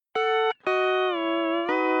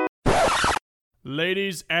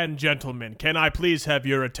Ladies and gentlemen, can I please have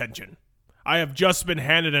your attention? I have just been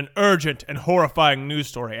handed an urgent and horrifying news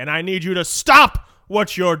story, and I need you to stop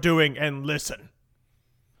what you're doing and listen.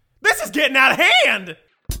 This is getting out of hand!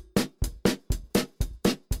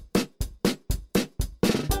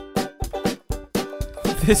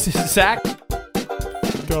 This is Zach.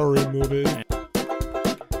 Gotta remove it.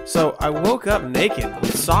 So I woke up naked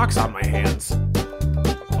with socks on my hands.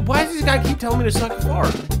 Why does this guy keep telling me to suck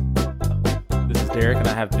fart? This is Derek and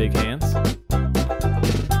I have big hands.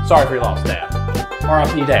 Sorry for your loss, Dad.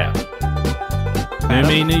 R.I.P. Dad. I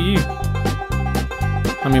mean to you.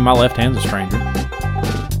 I mean, my left hand's a stranger.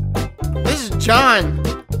 This is John.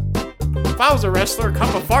 If I was a wrestler, a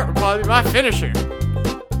cup of fart would probably be my finisher.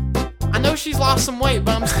 I know she's lost some weight,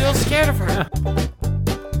 but I'm still scared of her.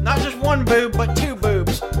 Not just one boob, but two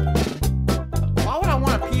boobs. Why would I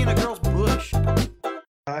want to pee in a girl's bush?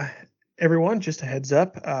 Everyone, just a heads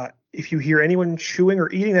up. If you hear anyone chewing or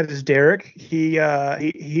eating, that is Derek. He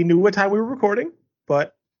knew what time we were recording,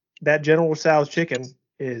 but that General Tso's chicken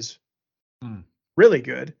is really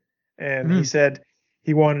good. And he said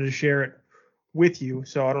he wanted to share it with you.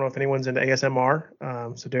 So I don't know if anyone's into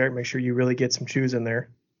ASMR. So Derek, make sure you really get some chews in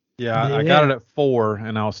there. Yeah, I got it at 4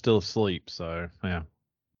 and I was still asleep. So, yeah.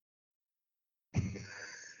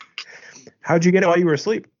 How'd you get it while you were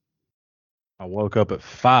asleep? I woke up at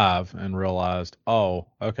 5 and realized, oh,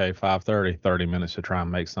 okay, 5:30, 30 minutes to try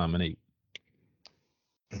and make something and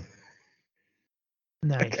eat.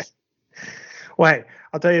 Nice. Okay. Well, hey,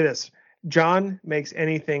 I'll tell you this. John makes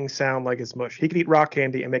anything sound like it's mush. He can eat rock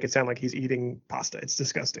candy and make it sound like he's eating pasta. It's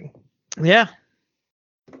disgusting. Yeah.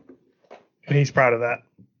 And he's proud of that.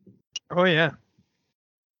 Oh, yeah.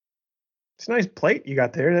 It's a nice plate you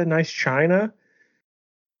got there. That nice china.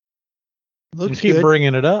 You keep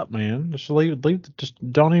bringing it up, man. Just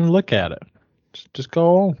just don't even look at it. Just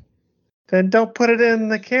go on. Then don't put it in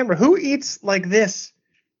the camera. Who eats like this?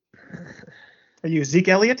 Are you Zeke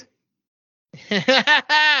Elliott?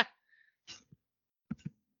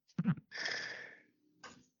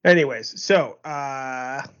 Anyways, so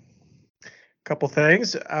couple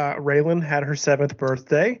things. Raylan had her 7th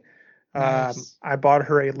birthday. Nice. I bought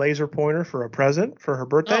her a laser pointer for a present for her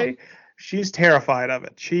birthday. Oh. She's terrified of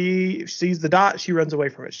it. She sees the dot, she runs away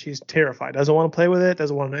from it. She's terrified. Doesn't want to play with it.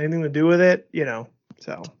 Doesn't want anything to do with it. You know.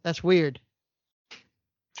 So that's weird.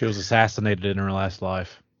 She was assassinated in her last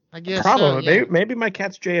life. I guess probably. So, yeah. Maybe my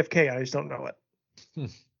cat's JFK. I just don't know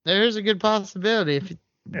it. There's a good possibility. If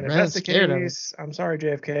that's the case, I'm sorry,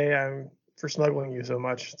 JFK. I'm for snuggling you so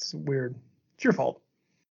much. It's weird. It's your fault.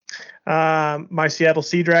 My Seattle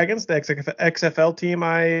Sea Dragons, the XFL team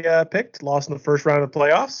I picked, lost in the first round of the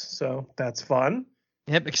playoffs, so that's fun.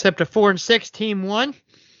 Yep, except a 4-6 team won.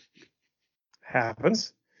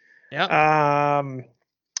 Happens. Yep.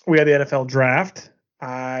 We had the NFL draft.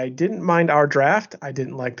 I didn't mind our draft. I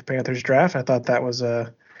didn't like the Panthers draft. I thought that was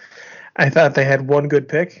I thought they had one good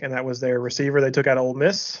pick, and that was their receiver they took out of Ole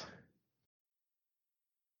Miss.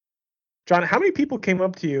 John, how many people came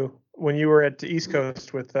up to you when you were at the East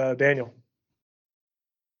Coast with Daniel?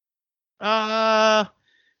 A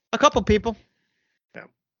couple people. Yeah.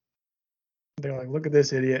 They're like, look at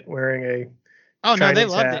this idiot wearing a Oh, Chinese no, they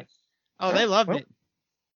loved hat. it. Oh, they loved it.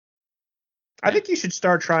 I think you should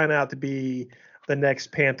start trying out to be the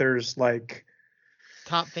next Panthers, like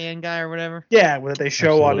top fan guy or whatever. Yeah, where they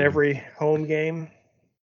show Absolutely. on every home game.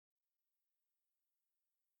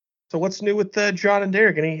 So what's new with John and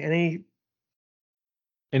Derek?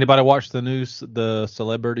 Anybody watch the news? The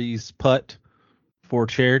celebrities putt for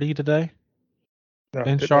charity today No, in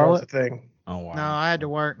didn't know Charlotte. that was a thing. Oh wow! No, I had to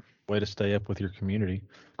work. Way to stay up with your community.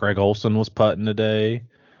 Greg Olson was putting today.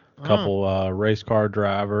 A couple race car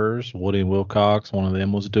drivers. Woody Wilcox, one of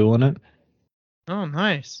them was doing it. Oh,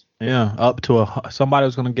 nice. Yeah, up to somebody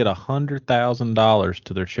was going to get $100,000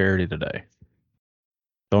 to their charity today.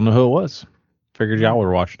 Don't know who it was. Figured y'all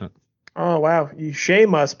were watching it. Oh wow, you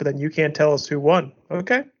shame us, but then you can't tell us who won.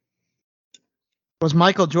 Okay. Was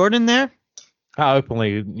Michael Jordan there? I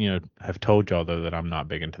openly, have told y'all though that I'm not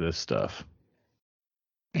big into this stuff.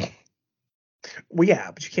 Well,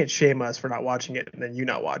 yeah, but you can't shame us for not watching it and then you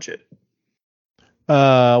not watch it.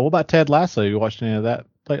 What about Ted Lasso? You watched any of that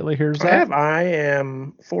lately? I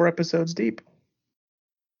am 4 episodes deep.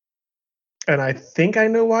 And I think I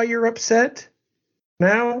know why you're upset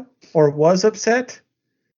now, or was upset.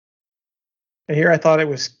 And here I thought it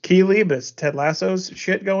was Keeley, but it's Ted Lasso's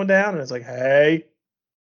shit going down. And it's like, hey.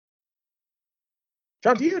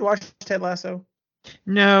 John, do you even watch Ted Lasso?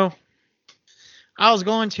 No. I was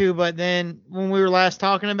going to, but then when we were last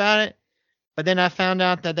talking about it, but then I found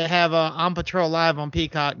out that they have On Patrol Live on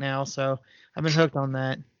Peacock now, so I've been hooked on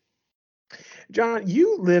that. John,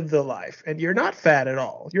 you live the life, and you're not fat at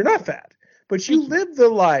all. You're not fat, but you live the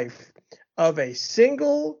life of a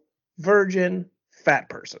single virgin fat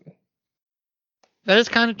person. That is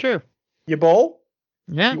kind of true. You bowl?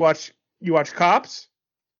 Yeah. You watch Cops?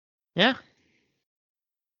 Yeah.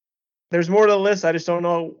 There's more to the list. I just don't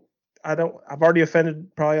know. I've already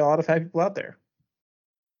offended probably a lot of fat people out there.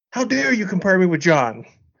 How dare you compare me with John?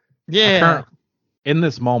 Yeah. In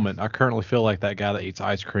this moment, I currently feel like that guy that eats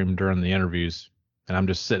ice cream during the interviews, and I'm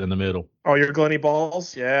just sitting in the middle. Oh, you're Glenny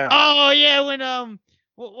Balls? Yeah. Oh yeah, when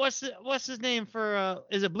what's his name for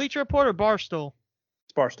is it Bleacher Report or Barstool?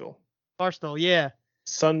 It's Barstool. Barstool, yeah.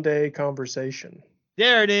 Sunday Conversation.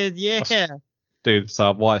 There it is, yeah. Dude, so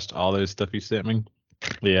I've watched all those stuff you sent me.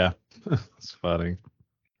 Yeah, it's funny.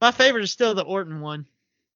 My favorite is still the Orton one.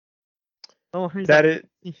 Oh, he's That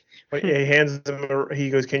like, it. He hands him. He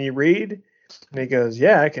goes, "Can you read?" And he goes,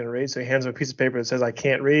 "Yeah, I can read." So he hands him a piece of paper that says, "I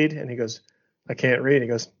can't read." And he goes, "I can't read." And he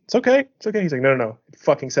goes, "It's okay. It's okay." He's like, "No. It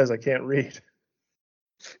fucking says I can't read."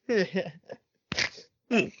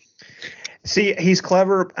 See, he's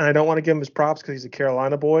clever, and I don't want to give him his props because he's a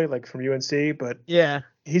Carolina boy, like from UNC, but yeah.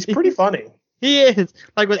 he's pretty funny. He is.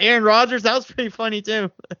 Like with Aaron Rodgers, that was pretty funny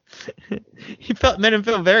too. Made him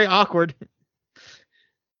feel very awkward.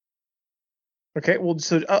 Okay, well,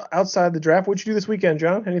 so outside the draft, what'd you do this weekend,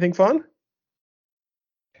 John? Anything fun?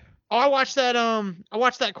 Oh, I watched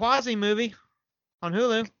that Quasi movie on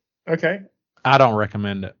Hulu. Okay. I don't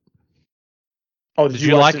recommend it. Oh, Did did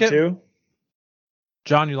you watch like it? too?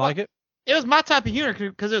 John, you like it? It was my type of humor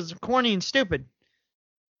because it was corny and stupid.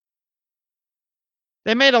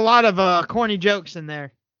 They made a lot of corny jokes in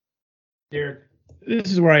there. Derek,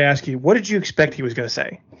 this is where I ask you, what did you expect he was going to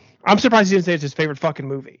say? I'm surprised he didn't say it's his favorite fucking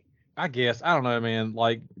movie. I guess. I don't know, man.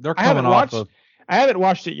 Like, they're I haven't coming off of... I haven't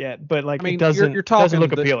watched it yet, but like I mean, it doesn't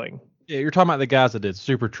look appealing. Yeah, you're talking about the guys that did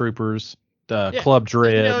Super Troopers, Yeah, Club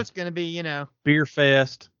Dread, You know it's going to be, Beer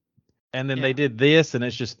Fest, and then they did this, and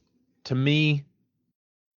it's just, to me,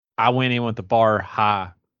 I went in with the bar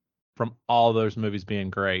high from all those movies being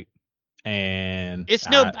great. And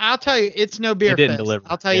I'll tell you, it's no beer it didn't fest. deliver.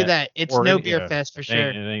 I'll tell you that. It's no beer fest for sure.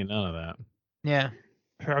 It ain't none of that. Yeah.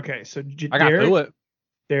 Okay, so I got through it.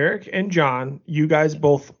 Derek and John, you guys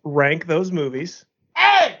both rank those movies,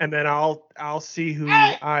 and then I'll see who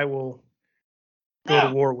I will go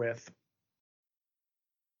to war with.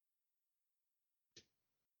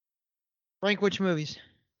 Rank which movies?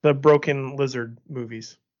 The Broken Lizard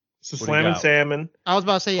movies. So What do you Slam and got? Salmon, I was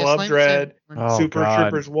about to say Club Slam Dread, Salmon. Oh, Super God.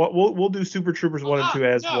 Troopers. We'll do Super Troopers 1 and 2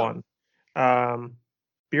 as one.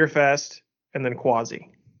 Beer Fest, and then Quasi.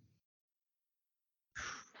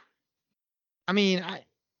 I mean,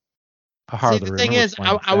 Hard see, to the thing remember is, Slam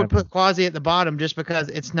I would Salmon. put Quasi at the bottom just because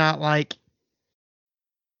it's not like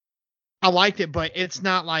I liked it, but it's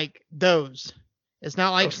not like those. It's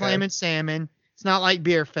not like Okay. Slam and Salmon. It's not like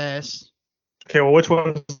Beer Fest. Okay, well, which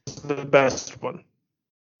one's the best one?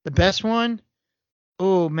 The best one?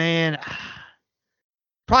 Oh man,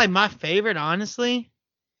 probably my favorite, honestly,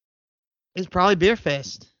 is probably Beer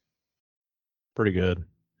Fest. Pretty good.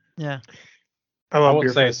 Yeah. I I love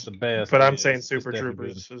wouldn't Beer say Fest, it's the best, but I'm it's- saying it's Super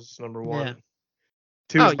definitely Troopers is number one. Yeah.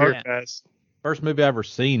 2 is Oh, Beer yeah. Fest. First movie I ever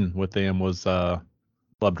seen with them was Club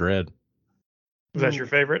Dread. Was that your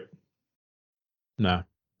favorite? No.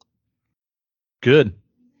 Good.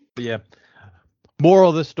 But yeah. Moral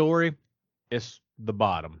of the story, it's the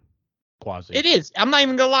bottom. Quasi. It is. I'm not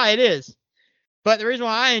even gonna lie, it is. But the reason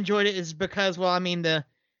why I enjoyed it is because, well, I mean the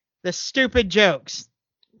stupid jokes,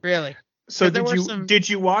 really. So There were some- did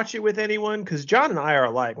you watch it with anyone? Because John and I are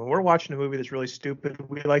alike. When we're watching a movie that's really stupid,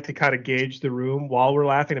 we like to kind of gauge the room while we're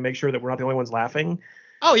laughing to make sure that we're not the only ones laughing.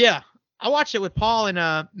 Oh yeah, I watched it with Paul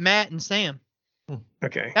and Matt and Sam.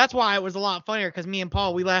 Okay. That's why it was a lot funnier because me and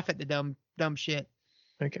Paul we laugh at the dumb shit.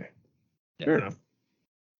 Okay. Fair enough.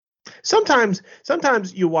 Sometimes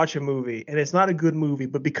you watch a movie and it's not a good movie,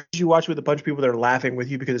 but because you watch it with a bunch of people that are laughing with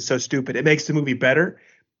you because it's so stupid, it makes the movie better.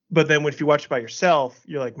 But then if you watch it by yourself,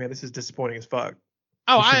 you're like, man, this is disappointing as fuck.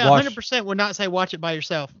 Oh, You should I watch- 100% would not say watch it by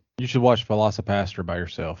yourself. You should watch Velocipaster by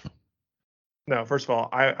yourself. No, first of all,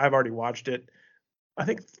 I've already watched it, I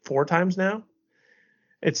think 4 times now.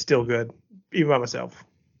 It's still good, even by myself.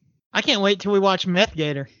 I can't wait till we watch Meth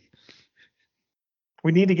Gator.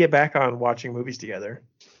 We need to get back on watching movies together.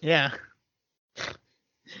 Yeah.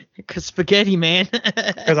 Cause spaghetti, man.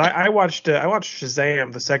 Because I watched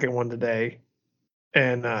Shazam, the second one today,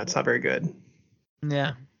 and it's not very good.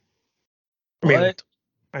 Yeah. I mean, What?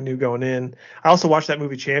 I knew going in. I also watched that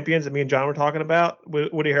movie Champions that me and John were talking about.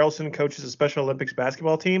 Woody Harrelson coaches a Special Olympics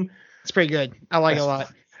basketball team. It's pretty good. I like it a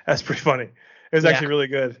lot. That's pretty funny. It was Yeah. actually really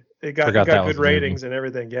good. It got Forgot that was good a movie. ratings and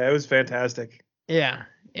everything. Yeah, it was fantastic. Yeah.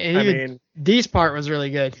 I mean, Dee's part was really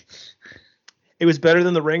good. it was better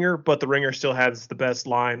than The Ringer, but The Ringer still has the best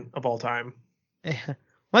line of all time. Yeah.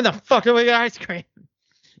 When the fuck do we get ice cream?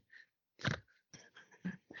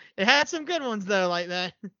 It had some good ones though, like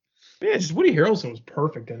that. Yeah, just Woody Harrelson was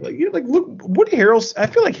perfect. Look, Woody Harrelson. I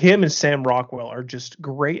feel like him and Sam Rockwell are just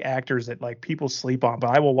great actors that like people sleep on. But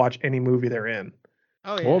I will watch any movie they're in.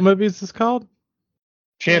 Oh yeah. What movie is this called?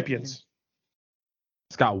 Champions.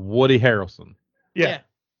 It's got Woody Harrelson. Yeah.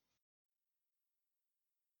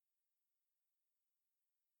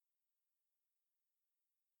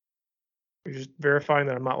 You're just verifying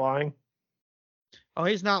that I'm not lying. Oh,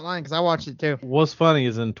 he's not lying because I watched it too. What's funny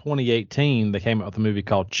is in 2018 they came out with a movie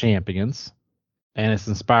called Champions, and it's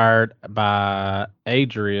inspired by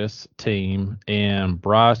Adria's team in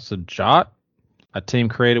Brasajat, a team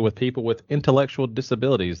created with people with intellectual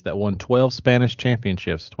disabilities that won 12 Spanish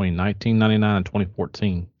championships between 1999 and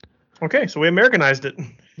 2014. Okay, so we Americanized it.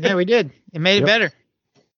 Yeah, we did. It made it Yep. better.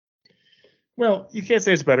 Well, you can't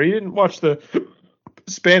say it's better. You didn't watch the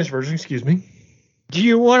Spanish version, excuse me. Do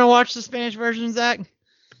you want to watch the Spanish version, Zach?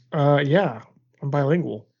 Yeah, I'm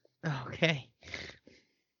bilingual. Okay.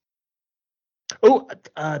 Oh,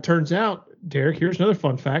 turns out, Derek, here's another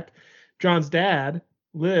fun fact. John's dad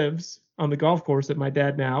lives on the golf course that my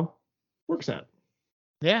dad now works at.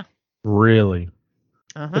 Yeah. Really?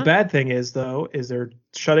 The Uh-huh. bad thing is, though, is they're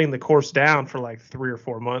shutting the course down for like 3 or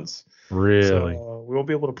 4 months. Really? So we won't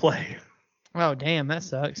be able to play. Oh, damn, that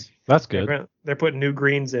sucks. That's good. They're putting new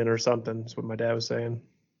greens in or something. That's what my dad was saying.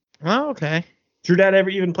 Oh, okay. Did your dad ever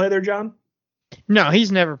even play there, John? No,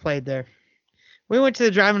 he's never played there. We went to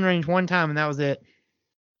the driving range one time and that was it.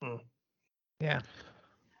 Hmm. Yeah.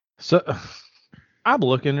 So I'm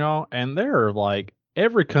looking, y'all, and there are like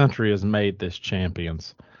every country has made this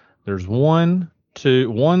Champions. There's one's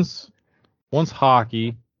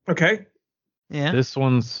hockey. Okay. Yeah. This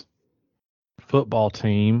one's football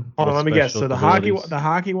team. Hold on, with let me guess. special So abilities. the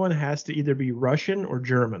hockey one has to either be Russian or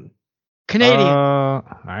German. Canadian.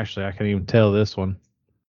 Actually, I can't even tell this one.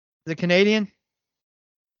 The Canadian?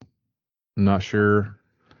 I'm not sure.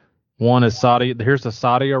 One is Saudi. Here's the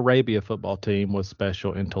Saudi Arabia football team with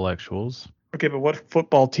special intellectuals. Okay, but what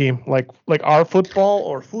football team? Like our football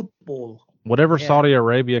or football? Whatever Yeah. Saudi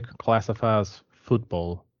Arabia classifies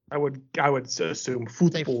football. I would assume Say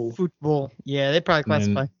football. football. Yeah, they probably And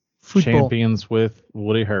then classify football. Champions with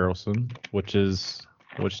Woody Harrelson, which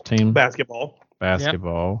team? Basketball.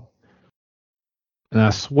 Basketball. And I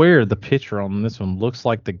swear the picture on this one looks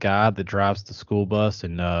like the guy that drives the school bus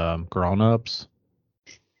in Grown Ups.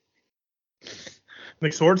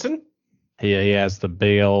 Nick Swardson? He has the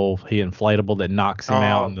big old inflatable that knocks him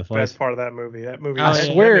out in the face. best part of that movie. That movie. Oh, I yeah.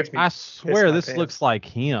 that swear, makes me I piss swear my this pants. looks like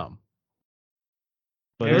him.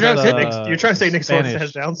 But You're it's, trying, to say Nick, you're trying to say Nick Swardson Spanish.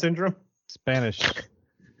 has Down syndrome? Spanish.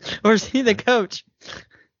 Or is he the coach?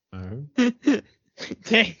 No,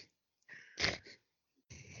 Dang.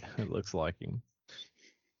 it looks like him.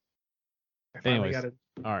 I finally Anyways,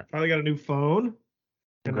 all right. got a new phone.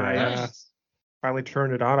 And I Congrats. finally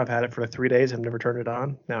turned it on. I've had it for 3 days. I've never turned it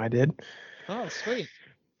on. Now I did. Oh, sweet.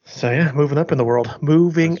 So yeah, moving up in the world.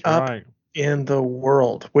 Moving That's up right. in the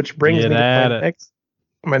world. Which brings Get me to at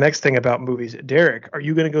my it. next thing about movies. Derek, are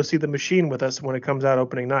you going to go see The Machine with us when it comes out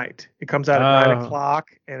opening night? It comes out at 9 o'clock.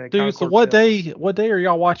 And at Dude, so Concord Film. what day are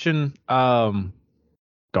y'all watching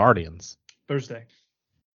Guardians? Thursday.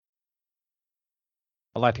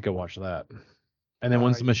 I'd like to go watch that. And then Uh,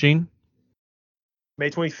 when's the machine? May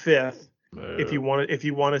 25th. If you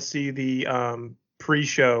want to see the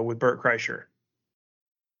pre-show with Burt Kreischer.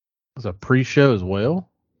 It's a pre-show as well.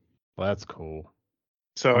 Well, that's cool.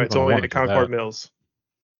 So I'm it's gonna only wanna at do Concord that. Mills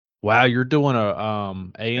Wow, you're doing a at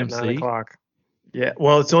 9 AMC. o'clock. Yeah,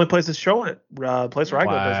 well, it's the only place that's showing it. Place where I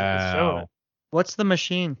go is showing Wow. it. What's the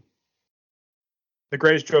machine? The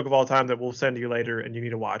greatest joke of all time that we'll send to you later, and you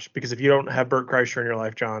need to watch, because if you don't have Burt Kreischer in your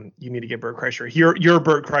life, John, you need to get Burt Kreischer. You're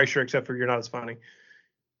Burt Kreischer, except for you're not as funny.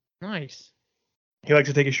 Nice. He likes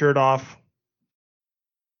to take his shirt off.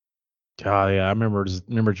 God, yeah, I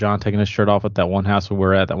remember John taking his shirt off at that one house we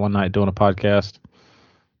were at that one night doing a podcast.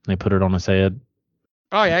 They put it on his head.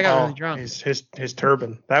 Oh yeah, I got really drunk. His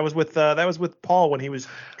turban. That was with Paul when he was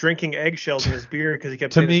drinking eggshells in his beer because he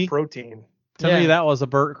kept To saying me- it's protein. To Yeah. me, that was a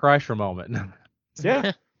Burt Kreischer moment.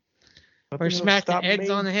 Yeah. Or smacking eggs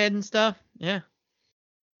on the head and stuff. Yeah.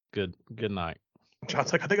 Good night.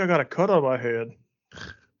 John's like, I think I got a cut on my head.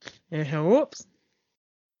 Yeah. Whoops.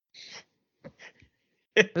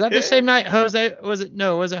 Was that the same night Jose was it?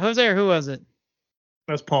 No, was it Jose or who was it?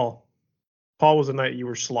 That's Paul. Paul was the night you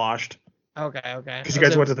were sloshed. Okay. Because you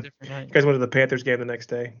guys went to the Panthers game the next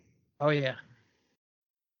day. Oh yeah.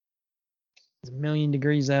 It's a million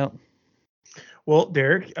degrees out. Well,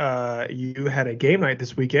 Derek, you had a game night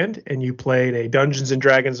this weekend, and you played a Dungeons and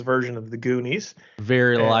Dragons version of the Goonies.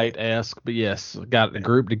 Very And- light-esque, but yes, got the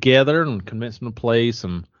group together and convinced them to play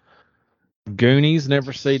some Goonies,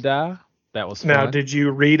 Never Say Die. That was fun. Now, did you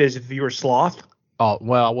read as if you were Sloth? Oh,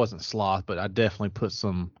 well, I wasn't sloth, but I definitely put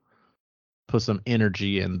some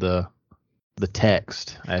energy in the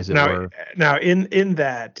text, as it were. Now, in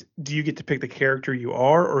that, do you get to pick the character you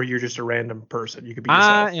are, or you're just a random person? You could be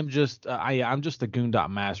yourself. I'm just the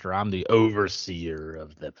Goondot Master. I'm the overseer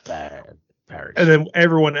of the parish. And then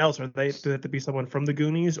everyone else, do they have to be someone from the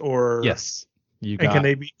Goonies, or Yes, you And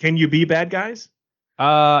got. can you be bad guys?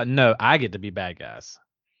 No, I get to be bad guys.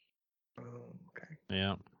 Oh, okay.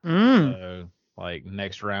 Yeah. Mm. So, like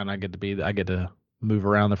next round, I get to move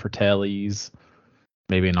around the Fratellis.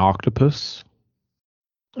 Maybe an octopus.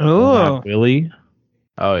 Oh. Willie.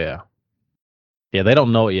 Oh yeah. Yeah, they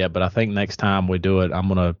don't know it yet, but I think next time we do it, I'm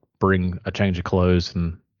gonna bring a change of clothes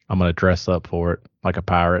and I'm gonna dress up for it like a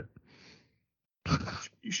pirate.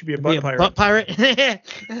 You should be a Be butt a pirate. butt pirate.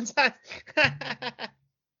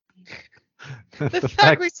 The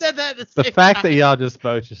fact we said that. At The same fact time. that y'all just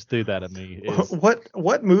both just threw that at me is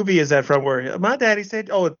What movie is that from? Where my daddy said,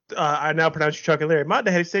 I now pronounce you Chuck and Larry. My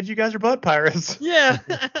daddy said you guys are butt pirates. Yeah.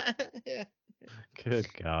 Yeah. good.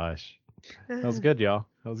 Gosh, that was good, y'all.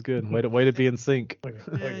 That was good. Way to be in sync.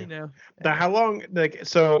 Yeah, I know. Now, how long?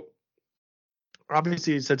 So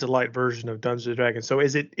obviously it's such a light version of Dungeons and Dragons. So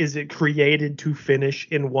is it created to finish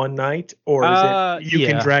in one night, or is it you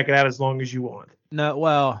can yeah. drag it out as long as you want? No,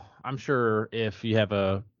 well, I'm sure if you have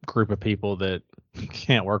a group of people that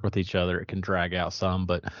can't work with each other, it can drag out some.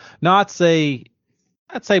 But no, I'd say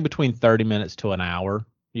between 30 minutes to an hour.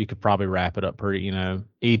 You could probably wrap it up pretty.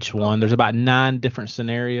 Each one. There's about 9 different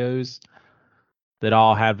scenarios that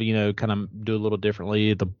all have kind of do a little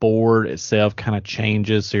differently. The board itself kind of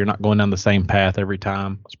changes, so you're not going down the same path every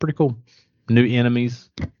time. It's pretty cool. New enemies.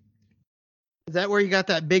 Is that where you got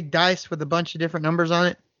that big dice with a bunch of different numbers on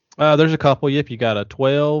it? There's a couple. Yep, you got a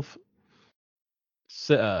 12,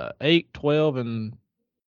 8, 12, and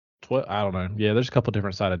 12. I don't know. Yeah, there's a couple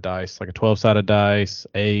different sided dice, like a 12-sided dice,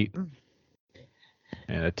 8,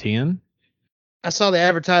 and a 10. I saw they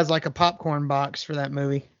advertised like a popcorn box for that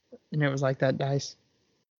movie, and it was like that dice.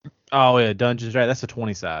 Oh yeah, Dungeons Dragons. That's a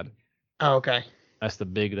 20-side. Oh, okay. That's the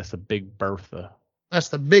big Bertha. That's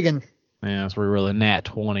the big one. Yeah, that's where we roll a nat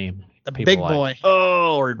 20. The People big like, boy.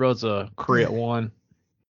 Oh, or he rolls a crit 1.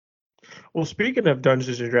 Well, speaking of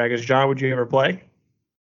Dungeons and Dragons, John, would you ever play?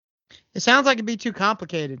 It sounds like it'd be too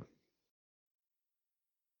complicated.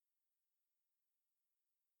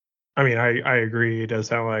 I mean, I agree. It does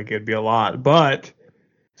sound like it'd be a lot, but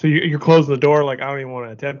so you're closing the door. Like, I don't even want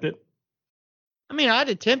to attempt it. I mean, I'd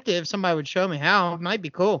attempt it if somebody would show me how. It might be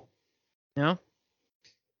cool. Well,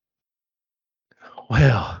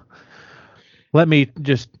 let me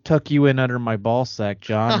just tuck you in under my ball sack,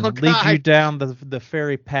 John, Oh, and lead you God. down the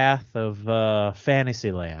fairy path of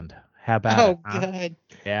Fantasyland. How about Oh, it? Huh? God.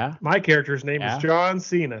 Yeah. My character's name Yeah. is John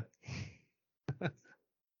Cena.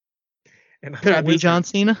 And Could I be John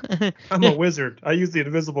Cena? I'm a wizard. I use the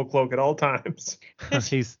invisible cloak at all times.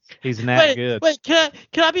 he's that good. Wait, can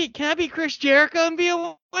I be Chris Jericho and be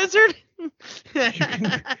a wizard?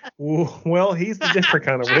 Well, he's the different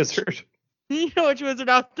kind of wizard. You know which wizard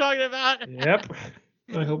I'm talking about. Yep.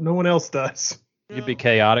 I hope no one else does. You'd be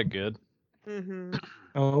chaotic good. Mm-hmm.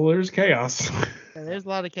 Oh, there's chaos. Yeah, there's a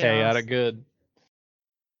lot of chaos. Chaotic good.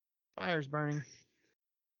 Fire's burning.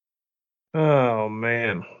 Oh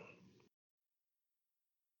man.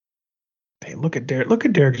 Hey, look at Derek. Look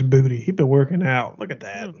at Derek's booty. He's been working out. Look at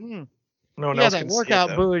that. Mm-hmm. No one Yeah, else that can see it, workout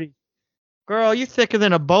though. booty. Girl, you thicker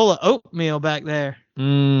than a bowl of oatmeal back there.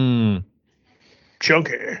 Mmm.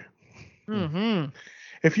 Chunky. Mm-hmm.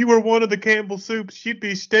 If you were one of the Campbell soups, you'd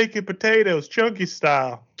be steak and potatoes, chunky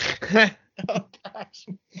style. Oh gosh.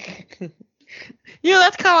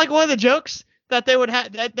 That's kind of like one of the jokes that they would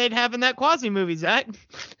have that they'd have in that Quasi movie, Zach.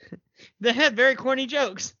 They had very corny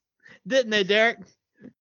jokes, didn't they, Derek?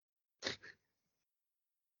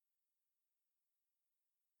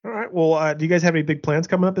 All right. Well, do you guys have any big plans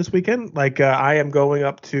coming up this weekend? Like, I am going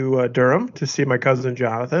up to Durham to see my cousin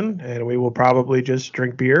Jonathan, and we will probably just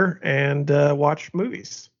drink beer and watch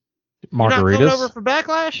movies. You're not coming Margaritas. over for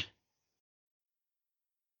Backlash?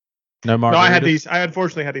 No margaritas. No, I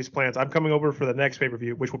unfortunately had these plans. I'm coming over for the next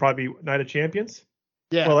pay-per-view, which will probably be Night of Champions.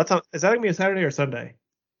 Yeah. Well, is that going to be a Saturday or Sunday?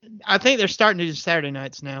 I think they're starting to do Saturday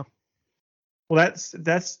nights now. Well,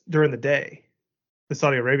 that's during the day. The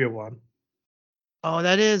Saudi Arabia one. Oh,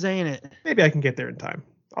 that is, ain't it? Maybe I can get there in time.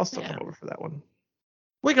 I'll still Yeah. come over for that one.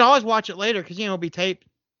 We can always watch it later because it'll be taped.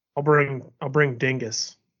 I'll bring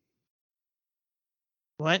Dingus.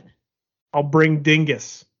 What? I'll bring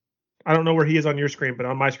Dingus. I don't know where he is on your screen, but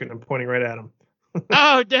on my screen, I'm pointing right at him.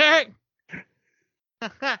 Oh, Derek.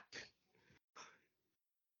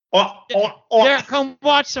 Derek, come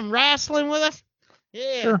watch some wrestling with us.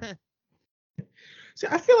 Yeah. Sure. See,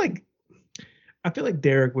 I feel like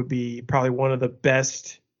Derek would be probably one of the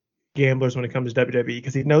best gamblers when it comes to WWE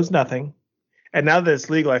because he knows nothing. And now that it's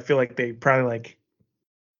legal, I feel like they probably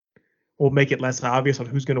will make it less obvious on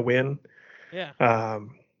who's going to win. Yeah.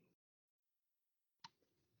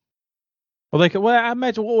 Well, I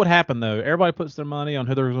imagine what would happen though. Everybody puts their money on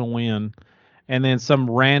who they're going to win, and then some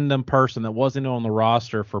random person that wasn't on the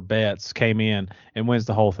roster for bets came in and wins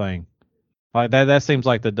the whole thing. Like that. That seems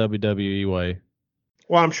like the WWE way.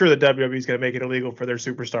 Well, I'm sure the WWE is going to make it illegal for their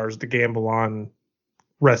superstars to gamble on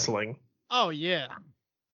wrestling. Oh yeah.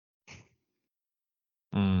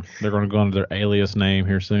 They're going to go under their alias name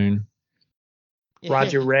here soon.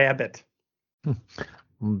 Roger Rabbit.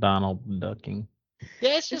 Donald Ducking.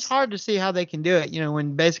 Yeah, it's just hard to see how they can do it,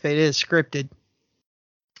 when basically it is scripted.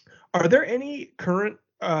 Are there any current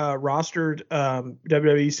rostered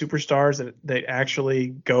WWE superstars that actually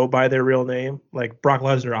go by their real name? Like Brock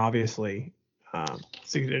Lesnar, obviously.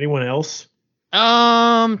 Anyone else?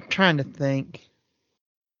 Trying to think.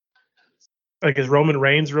 Like, is Roman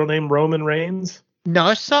Reigns' real name Roman Reigns? No,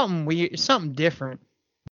 it's something weird. It's something different.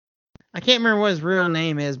 I can't remember what his real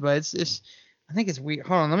name is, but it's. I think it's weird.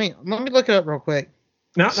 Hold on, let me look it up real quick.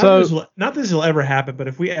 Not that this will ever happen, but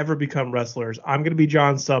if we ever become wrestlers, I'm going to be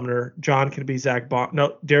John Sumner. John can be Derek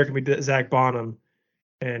can be Zach Bonham,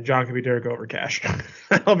 and John can be Derek Overcash.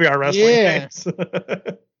 That'll be our wrestling names.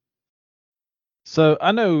 So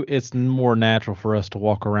I know it's more natural for us to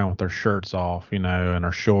walk around with our shirts off, and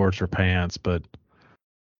our shorts or pants, but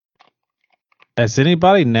has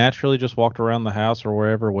anybody naturally just walked around the house or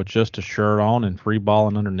wherever with just a shirt on and free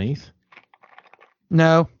balling underneath?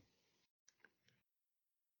 No.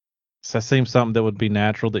 Does that seem something that would be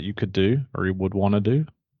natural that you could do or you would want to do?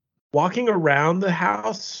 Walking around the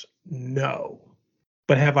house, no.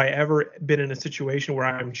 But have I ever been in a situation where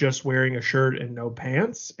I'm just wearing a shirt and no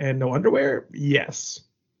pants and no underwear? Yes.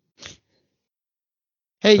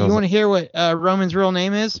 Hey, you want to hear what Roman's real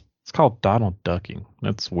name is? It's called Donald Ducking.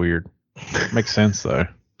 That's weird. Makes sense, though.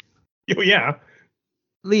 Oh, yeah.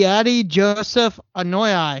 Liadi Joseph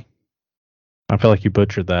Anoyai. I feel like you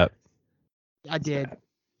butchered that. I did.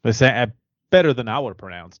 It's better than I would have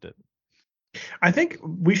pronounced it. I think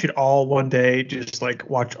we should all one day just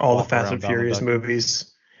watch all the Fast and Furious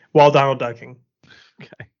movies while Donald Ducking.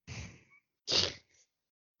 Okay.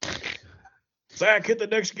 Zach, hit the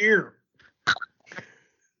next gear.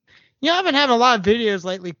 I've been having a lot of videos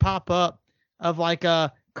lately pop up of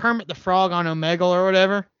Kermit the Frog on Omegle or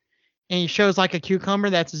whatever, and he shows a cucumber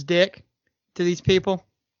that's his dick to these people.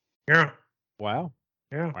 Yeah. Wow.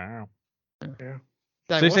 Yeah. Wow. Yeah.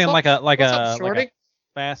 So you're saying like a Shorty?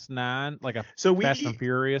 Fast 9, like a Fast and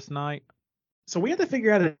Furious night? So we have to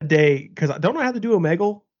figure out a day because I don't know how to do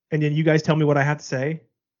Omegle, and then you guys tell me what I have to say.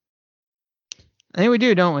 I think we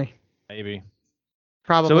do, don't we? Maybe.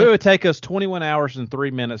 Probably. So it would take us 21 hours and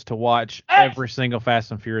 3 minutes to watch every single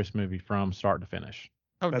Fast and Furious movie from start to finish.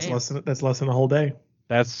 Oh, That's damn. less than a whole day.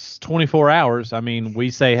 That's 24 hours. I mean,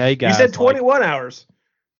 we say, hey guys. You said 21 hours.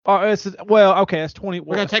 Oh, okay. That's 20.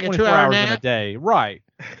 We're gonna take a 24 2-hour hours nap? in a day, right?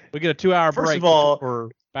 We get a 2-hour break. First of all, for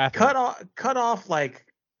bathroom. cut off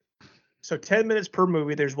so 10 minutes per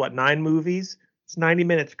movie. There's 9 movies? It's 90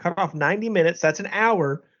 minutes. Cut off 90 minutes. That's an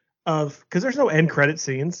hour because there's no end credit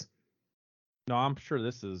scenes. No, I'm sure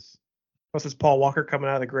this is Plus, it's Paul Walker coming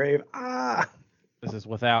out of the grave. This is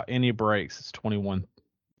without any breaks. It's 21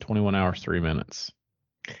 hours, 3 minutes.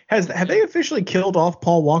 Have they officially killed off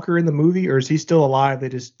Paul Walker in the movie, or is he still alive? They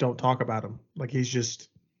just don't talk about him, like he's just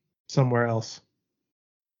somewhere else.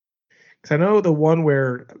 Because I know the one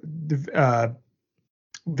where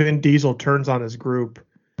Vin Diesel turns on his group.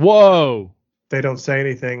 Whoa! They don't say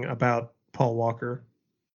anything about Paul Walker.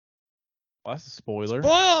 Well, that's a spoiler.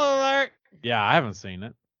 Spoiler alert! Yeah, I haven't seen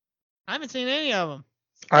it. I haven't seen any of them.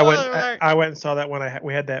 I went and saw that when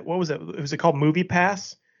we had that. What was it? Was it called Movie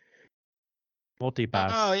Pass?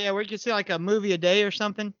 Multi-pass. Oh, yeah, where you can see a movie a day or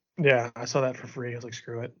something. Yeah, I saw that for free. I was like,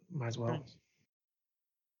 screw it. Might as well.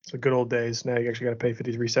 It's the good old days. Now you actually got to pay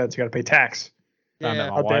 53 cents. You got to pay tax. Found Yeah.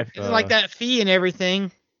 out my wife, It's like that fee and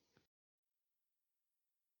everything.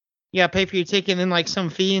 Yeah, pay for your ticket and then some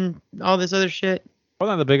fee and all this other shit.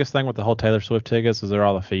 Wasn't that the biggest thing with the whole Taylor Swift tickets? Is there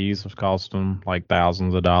all the fees which cost them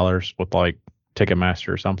thousands of dollars with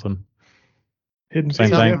Ticketmaster or something? Hidden Same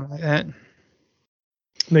fees, thing. yeah. Something like that.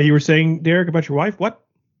 No, you were saying, Derek, about your wife? What?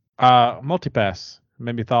 Multipass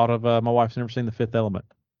made me thought of my wife's never seen The Fifth Element.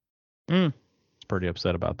 Mm. She's pretty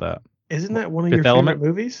upset about that. Isn't that one of Fifth your Element? favorite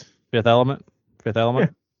movies? Fifth Element. Yeah,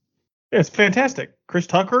 it's fantastic. Chris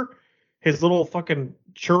Tucker, his little fucking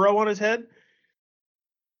churro on his head.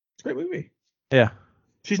 It's a great movie. Yeah.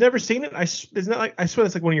 She's never seen it. It's not like I swear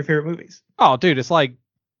that's like one of your favorite movies. Oh, dude, it's like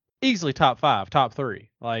easily top 5, top 3.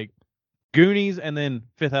 Like Goonies and then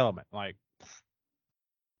Fifth Element. Like,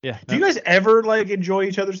 yeah. Do you guys ever like enjoy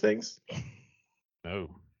each other's things? No.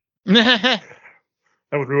 That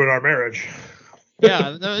would ruin our marriage.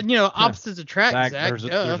 Yeah, opposites attract. Zach, Zach,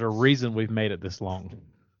 there's a reason we've made it this long.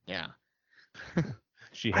 Yeah.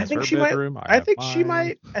 She I has think her she bedroom. might. I think she mine.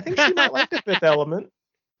 might. I think she might like The Fifth Element.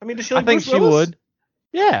 I mean, does she like I think Bruce she Willis? would.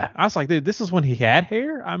 Yeah. I was like, dude, this is when he had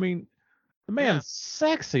hair. I mean, the man's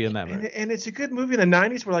sexy in that movie. And it's a good movie in the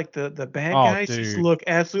 '90s where like the bad Oh, guys just dude. look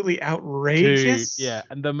absolutely outrageous. Dude, yeah,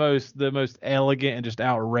 and the most elegant and just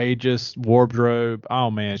outrageous wardrobe.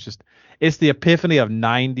 Oh man, it's the epiphany of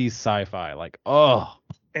 '90s sci-fi. Like, oh,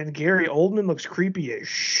 And Gary Oldman looks creepy as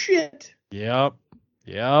shit. yep.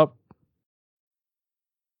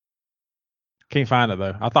 Can't find it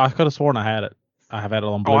though. I could have sworn I had it. I have had it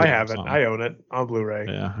on Oh, Blu-ray. I or haven't. something. I own it on Blu-ray.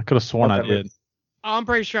 Yeah, I could have sworn Love I that did. movie. Oh, I'm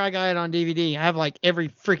pretty sure I got it on DVD. I have like every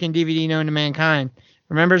freaking DVD known to mankind.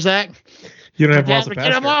 Remember, Zach? You don't have Dad lots of would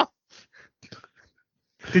get 'em pasture. off.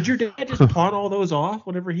 Did your dad just pawn all those off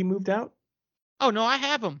whenever he moved out? Oh no, I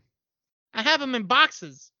have them. I have them in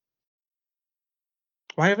boxes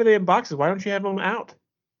Why haven't they in boxes? Why don't you have them out?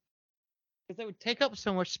 because they would take up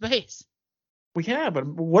so much space. Well, yeah, but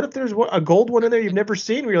what if there's a gold one in there you've never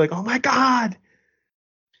seen where you're like, oh my god?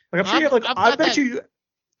 Like I'm sure you have like I've I got bet that-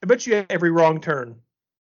 you have every wrong turn.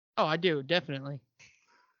 Oh, I do definitely.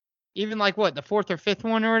 Even like what, the 4th or 5th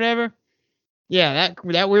one or whatever. Yeah,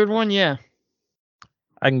 that weird one. Yeah.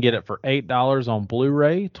 I can get it for $8 on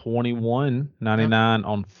Blu-ray, $21.99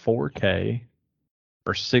 on 4K,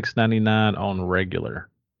 or $6.99 on regular.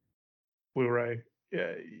 Blu-ray.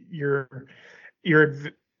 Yeah,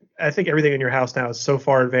 I think everything in your house now is so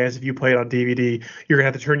far advanced. If you play it on DVD, you're gonna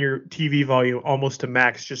have to turn your TV volume almost to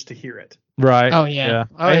max just to hear it, Right. Oh, yeah.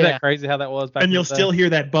 Oh, Ain't yeah. that crazy how that was back and in you'll the day? still hear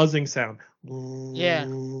that buzzing sound. Yeah.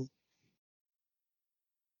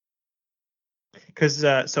 Because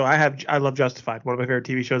so I love Justified, one of my favorite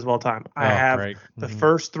TV shows of all time. I Oh, have great. the Mhm.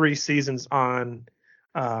 first 3 seasons on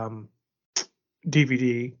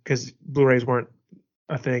DVD because Blu-rays weren't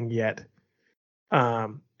a thing yet.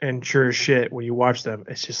 And sure as shit, when you watch them,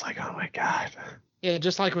 it's just like, oh my god. Yeah,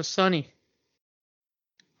 just like with Sunny.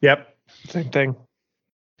 Yep, same thing.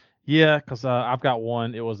 Yeah, because I've got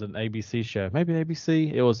one. It was an ABC show, maybe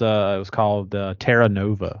ABC. It was called Terra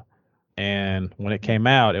Nova, and when it came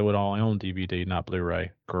out, it was only on DVD, not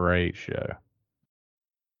Blu-ray. Great show.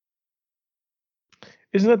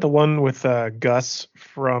 Isn't that the one with Gus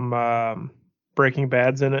from Breaking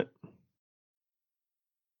Bad's in it?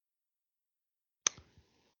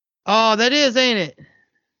 Oh, that is, ain't it?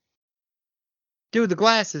 Dude with the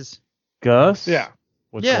glasses. Gus. Yeah.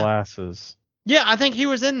 With Yeah. glasses. Yeah, I think he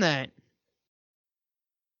was in that.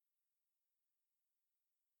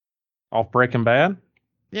 Off Breaking Bad.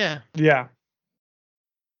 Yeah. Yeah.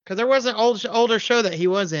 Because there was an older show that he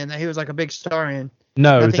was in that he was like a big star in.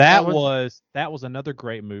 No, I think that that was another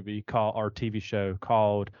great movie or TV show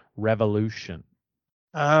called Revolution,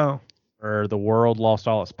 Oh. where the world lost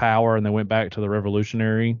all its power and they went back to the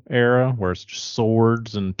Revolutionary era, where it's just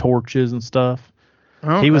swords and torches and stuff.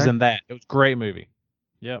 Okay. He was in that. It was a great movie.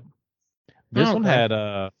 Yep. This one Okay.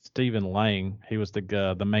 had Stephen Lang. He was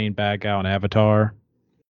the main bad guy on Avatar.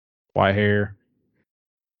 White hair.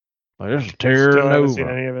 Like, this is Terra Still haven't seen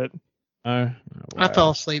Nova. any of it. Oh, I wow. fell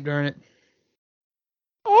asleep during it.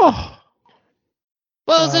 Oh.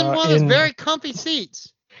 Well, it was in one of those in- very comfy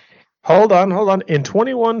seats. Hold on. In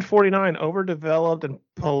 2149, overdeveloped and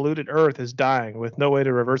polluted Earth is dying with no way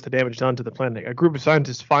to reverse the damage done to the planet. A group of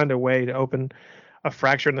scientists find a way to open a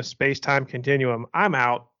fracture in the space-time continuum. I'm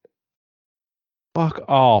out. Fuck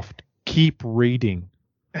off. Keep reading.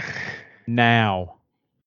 Now.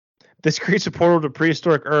 This creates a portal to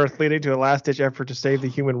prehistoric Earth, leading to a last-ditch effort to save the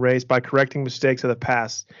human race by correcting mistakes of the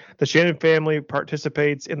past. The Shannon family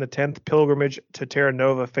participates in the 10th pilgrimage to Terra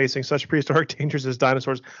Nova, facing such prehistoric dangers as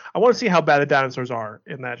dinosaurs. I want to see how bad the dinosaurs are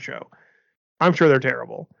in that show. I'm sure they're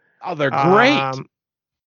terrible. Oh, they're great.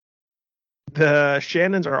 The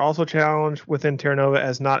Shannons are also challenged within Terra Nova,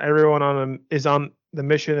 as not everyone is on the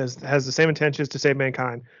mission has the same intentions to save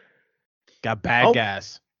mankind. Got bad Oh.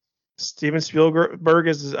 guys. Steven Spielberg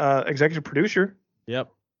is executive producer. Yep.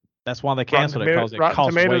 That's why they canceled it, because it Rotten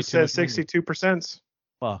costs way Tomatoes too much says money. 62%.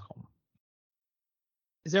 Fuck 'em.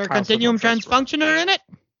 Is there a Kyle, continuum flip on first transfunctioner in it?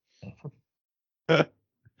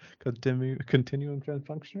 Continuum trend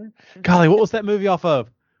functioner. Golly, what was that movie off of?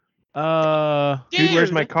 Dude,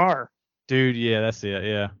 where's my car? Dude, yeah, that's it.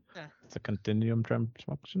 Yeah, Yeah. it's a continuum trend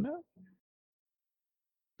functioner.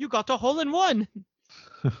 You got a hole in one.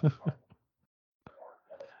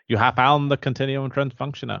 You have found the continuum trend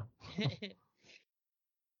functioner.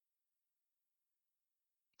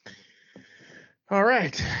 All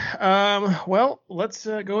right. Well, let's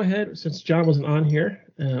go ahead since John wasn't on here.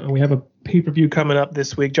 We have a pay-per-view coming up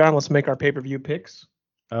this week. John, let's make our pay-per-view picks.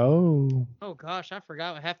 Oh. Oh gosh, I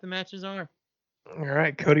forgot what half the matches are. All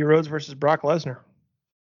right, Cody Rhodes versus Brock Lesnar.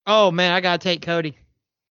 Oh man, I gotta take Cody.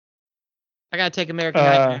 I gotta take American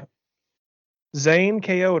Nightmare. Zayn,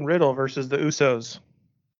 KO, and Riddle versus the Usos.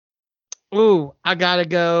 Ooh, I gotta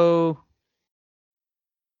go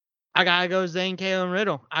Zayn, KO, and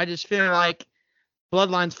Riddle. I just feel like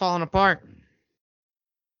Bloodline's falling apart.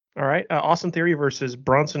 All right, Austin Theory versus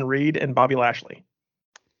Bronson Reed and Bobby Lashley.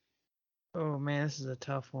 Oh man, this is a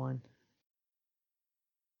tough one.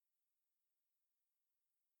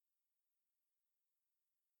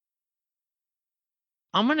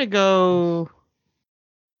 I'm gonna go.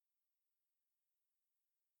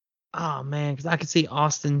 Oh man, because I could see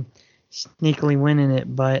Austin sneakily winning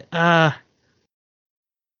it, but let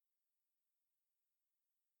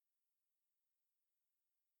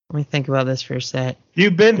me think about this for a sec.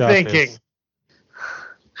 You've been Got thinking. this.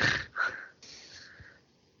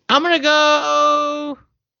 I'm gonna go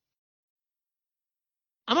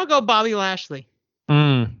Bobby Lashley.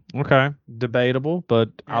 Okay. Debatable, but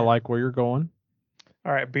Yeah. I like where you're going.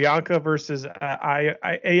 All right, Bianca versus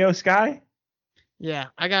Io Sky. Yeah,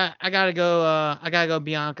 I gotta go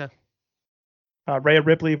Bianca. Rhea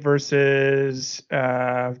Ripley versus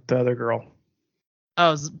the other girl.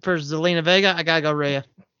 Oh, for Zelina Vega, I gotta go Rhea.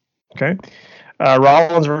 Okay.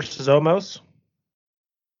 Rollins versus Omos.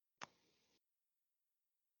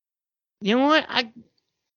 You know what?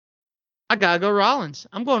 I gotta go Rollins.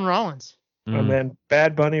 I'm going Rollins. And then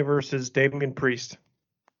Bad Bunny versus Damian Priest.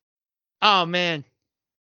 Oh man.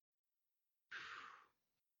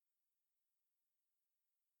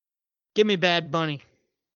 Give me Bad Bunny.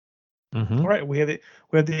 Mhm. All right, we have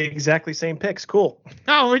the exactly same picks. Cool.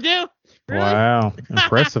 Oh, we do? Really? Wow.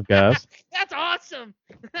 Impressive, guys. That's awesome.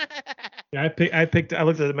 Yeah, I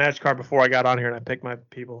looked at the match card before I got on here and I picked my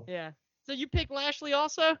people. Yeah. So you pick Lashley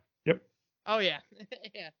also? Yep. Oh yeah.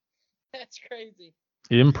 Yeah. That's crazy.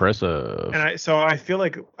 Impressive. And I feel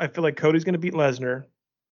like Cody's gonna beat Lesnar,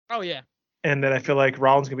 Oh yeah. and then I feel like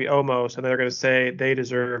Rollins gonna be Omos, and they're gonna say they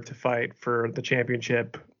deserve to fight for the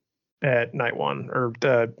championship at night one or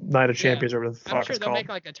Night of Champions or whatever the I'm fuck sure it's they'll called. make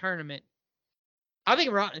like a tournament. I think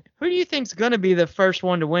who do you think's gonna be the first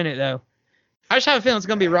one to win it though? I just have a feeling it's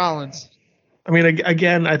gonna be Rollins. I mean,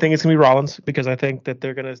 again, I think it's gonna be Rollins because I think that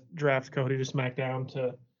they're gonna draft Cody to SmackDown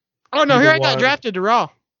to. Oh no, Either he already got one. drafted to Raw.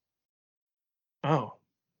 Oh.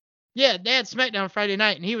 Yeah, they had SmackDown Friday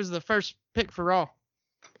night, and he was the first pick for Raw.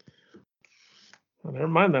 Well, never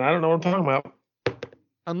mind then. I don't know what I'm talking about.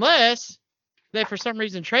 Unless they for some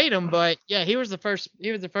reason trade him, but yeah, he was the first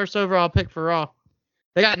overall pick for Raw.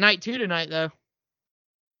 They got night 2 tonight though.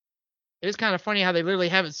 It is kind of funny how they literally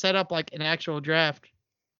have it set up like an actual draft.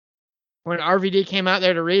 When RVD came out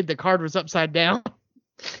there to read, the card was upside down.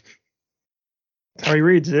 That's how he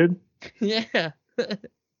reads, dude. Yeah.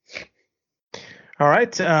 All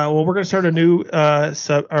right. Well, we're gonna start a new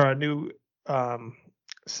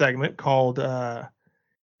segment called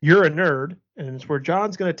 "You're a Nerd," and it's where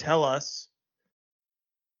John's gonna tell us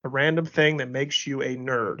a random thing that makes you a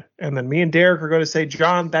nerd, and then me and Derek are going to say,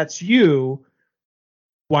 "John, that's you.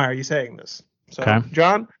 Why are you saying this?" So, Okay.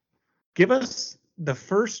 John, give us the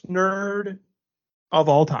first nerd of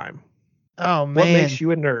all time. Oh man. What makes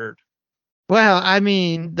you a nerd? Well, I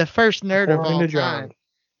mean, the first nerd of According all to John. time.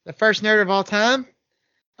 The first nerd of all time?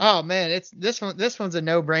 Oh man, it's this one's a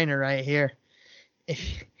no-brainer right here.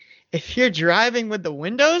 If you're driving with the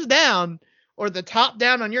windows down or the top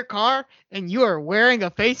down on your car and you are wearing a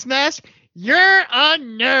face mask, you're a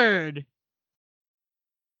nerd.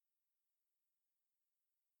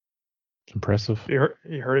 Impressive.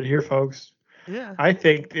 You heard it here, folks. Yeah. I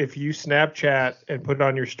think if you Snapchat and put it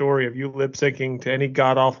on your story of you lip syncing to any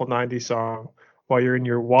god awful 90s song while you're in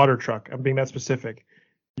your water truck, I'm being that specific,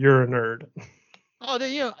 you're a nerd. Oh,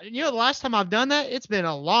 dude, you know the last time I've done that, it's been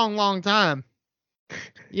a long, long time.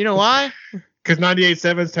 You know why? Because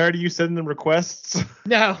 98.7 is tired of you sending them requests.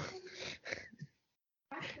 No.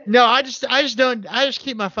 No, I just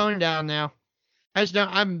keep my phone down now.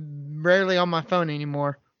 I'm rarely on my phone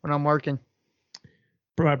anymore when I'm working.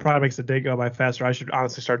 Probably makes the day go by faster. I should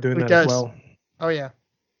honestly start doing It that as does. well. Oh yeah.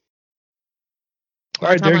 All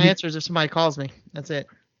right, Only time I Derek, answer is if somebody calls me. That's it.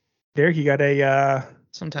 Derek, you got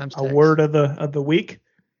Sometimes a text. word of the week?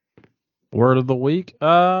 Word of the week.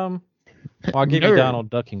 Well, I'll give you Nerd. Donald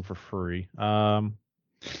Ducking for free. Oh,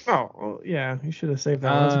 well, yeah, you should have saved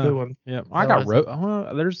that one. That's a good one. Yeah, I got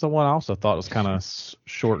there's the one I also thought was kind of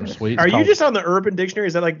short and sweet. It's Are you called- just on the Urban Dictionary?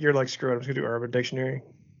 Is that like you're like, screw it, I'm just gonna do Urban Dictionary?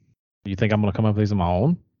 You think I'm gonna come up with these on my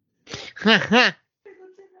own?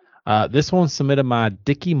 This one submitted by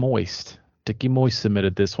Dickie Moist. Dickie Moist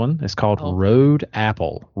submitted this one. It's called Oh. Road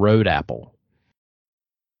Apple. Road Apple.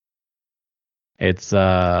 It's Is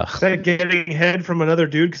that getting head from another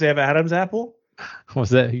dude because they have Adam's apple? was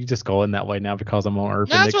that you just going that way now because I'm on Urban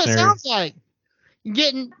That's what it Dictionary? sounds like. You're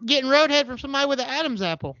getting roadhead from somebody with an Adam's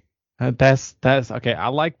apple. That's okay. I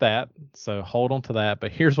like that. So hold on to that.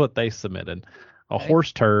 But here's what they submitted: a Okay.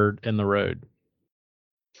 horse turd in the road.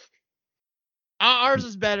 Ours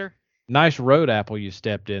is better. Nice road apple you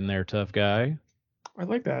stepped in there, tough guy. I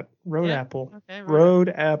like that. Road Yeah. apple. Okay. Road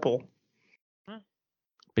apple.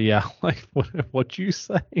 But yeah, like what you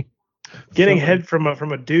say. Getting Somebody- head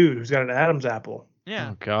from a dude who's got an Adam's apple.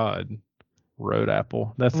 Yeah. Oh God, road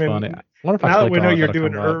apple. That's I mean, funny. What if I Now that click we know on it, you're that'll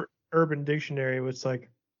doing come up? Urban Dictionary, it's like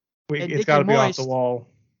And it's Dickie got to be off Moist. the wall.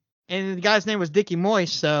 And the guy's name was Dickie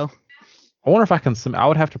Moist, so I wonder if I can. I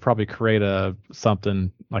would have to probably create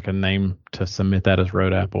something like a name to submit that as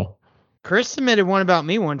road apple. Chris submitted one about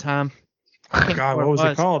me one time. I can't God, remember what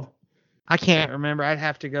was it called? I can't remember. I'd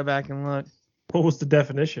have to go back and look. What was the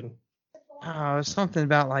definition? Oh, it was something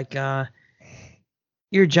about like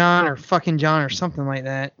you're John or fucking John or something like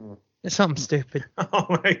that. It's something stupid. Oh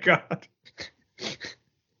my God.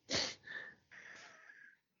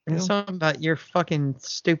 It's something about you're fucking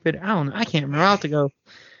stupid. I don't know. I can't remember. I'll have to go.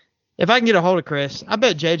 If I can get a hold of Chris, I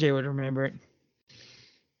bet JJ would remember it.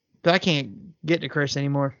 But I can't get to Chris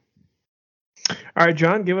anymore. All right,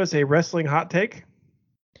 John, give us a wrestling hot take.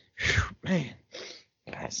 Whew, man,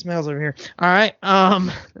 God, it smells over here. All right.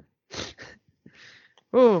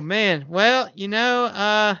 Oh man. Well,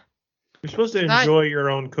 You're supposed to Tonight- enjoy your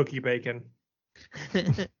own cookie bacon.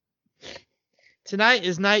 tonight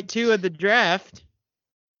is night 2 of the draft,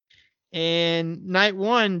 and night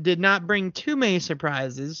 1 did not bring too many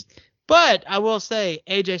surprises. But I will say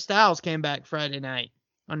AJ Styles came back Friday night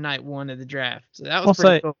on night 1 of the draft, so that was I'll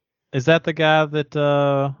pretty say- cool. Is that the guy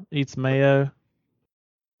that eats mayo?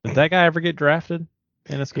 Did that guy ever get drafted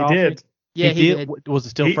in his He coffee? did. Yeah, he did. Was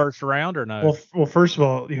it still He- first round or no? Well, first of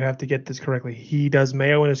all, you have to get this correctly. He does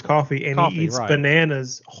mayo in his coffee, and Coffee, he eats right.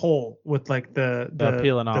 bananas whole with like the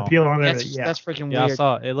peel and the all. peel on it. That's Yeah. that's freaking yeah, I weird.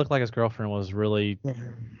 saw it. It looked like his girlfriend was really.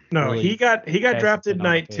 No, really he got drafted hesitant on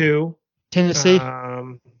night the pick. 2 Tennessee.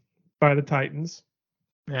 by the Titans.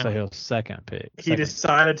 So he was second pick. He Second-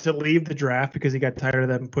 decided to leave the draft because he got tired of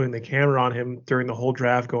them putting the camera on him during the whole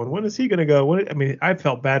draft, going, "When is he going to go?" I mean, I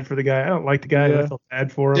felt bad for the guy. I don't like the guy, but I Yeah. felt bad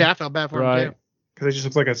for him Yeah, I felt bad for him Right. too. because he just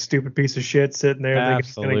looks like a stupid piece of shit sitting there thinking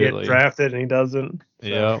he's going to Absolutely. get drafted, and he doesn't. So,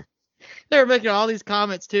 Yep. They were making all these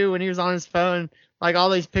comments too when he was on his phone, like all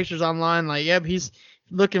these pictures online, like, yep, he's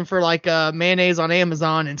looking for like mayonnaise on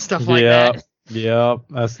Amazon and stuff like Yep. that. Yep.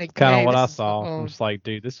 That's Like, kind of man, what I this is- saw. oh. I'm just like,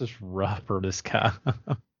 dude, this is rough for this guy.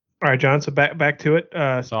 All right, John. So back to it.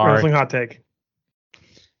 Sorry. Wrestling hot take.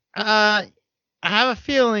 I have a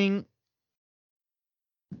feeling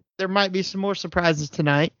there might be some more surprises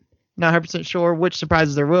tonight. Not 100% sure which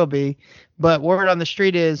surprises there will be, but word on the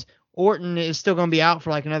street is Orton is still going to be out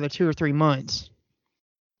for like another 2 or 3 months.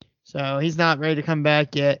 So he's not ready to come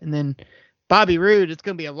back yet. And then Bobby Roode, it's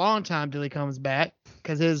going to be a long time till he comes back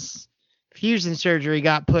because his fusion surgery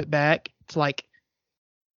got put back to like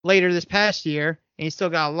later this past year, and he's still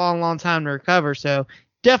got a long, long time to recover. So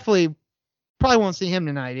definitely probably won't see him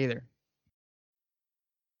tonight either.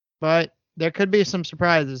 But there could be some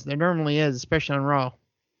surprises. There normally is, especially on Raw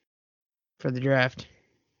for the draft.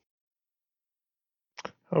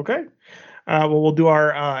 Okay. Well, we'll do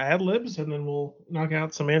our ad libs, and then we'll knock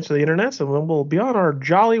out some Answer the Internets, and then we'll be on our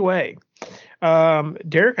jolly way.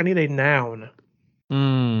 Derek, I need a noun.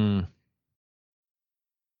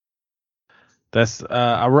 That's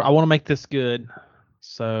I want to make this good,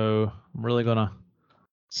 so I'm really gonna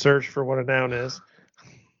Search for what a noun is.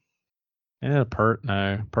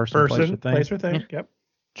 person, place, or Person, thing. place, or thing. Yeah. Yep.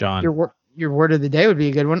 John. Your word of the day would be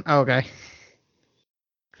a good one. Oh, okay.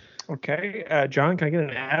 Okay. John, can I get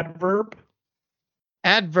an adverb?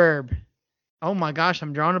 Adverb. Oh my gosh,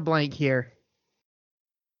 I'm drawing a blank here.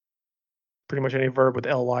 Pretty much any verb with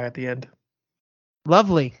ly at the end.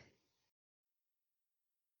 Lovely.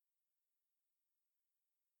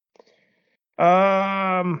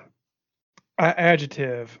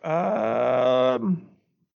 Adjective.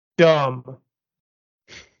 Dumb.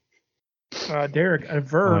 Derek, a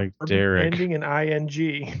verb Like Derek. ending in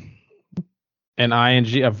ing. An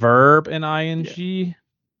ing, a verb in ing.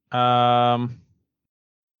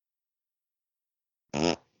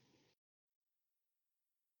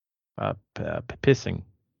 Pissing.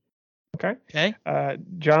 Okay. Okay.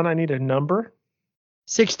 John, I need a number.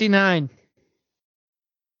 69.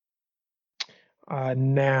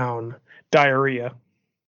 Noun. Diarrhea.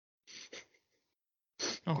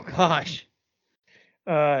 Oh gosh.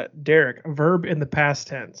 Derek, a verb in the past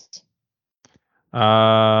tense.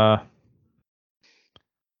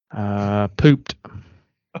 Pooped.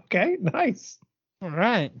 Okay, nice. All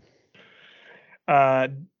right.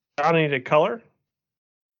 John, I need a color.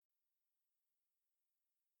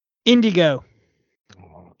 Indigo.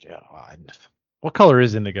 Oh God. What color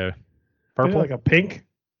is indigo? Purple? Like a pink.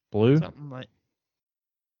 Blue? Something like.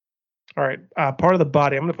 All right. Part of the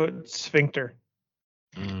body. I'm gonna put sphincter.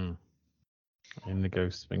 Indigo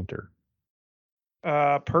sphincter.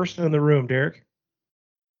 Person in the room, Derek.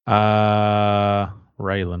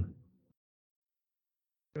 Raylan.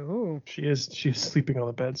 Ooh. She's sleeping on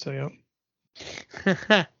the bed, so yeah.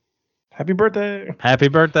 Happy birthday. Happy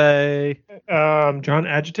birthday. John,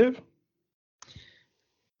 adjective.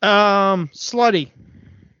 Slutty.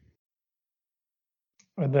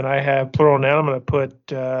 And then I have plural noun. I'm gonna put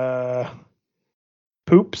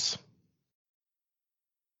poops.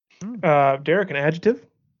 Derek, an adjective.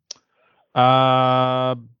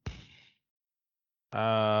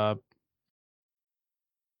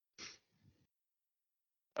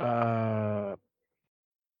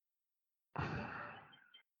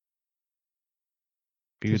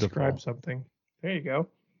 Beautiful. Describe something. There you go.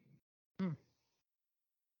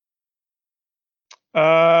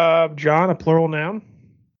 John, a plural noun.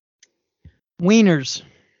 Wieners.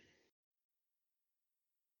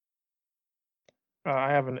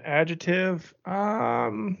 I have an adjective.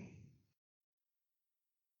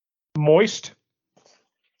 Moist.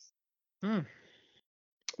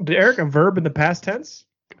 Derek, a verb in the past tense.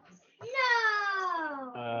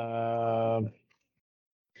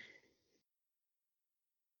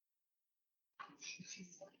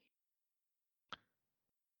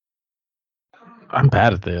 I'm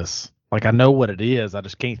bad at this. Like, I know what it is. I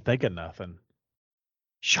just can't think of nothing.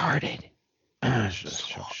 Sharded.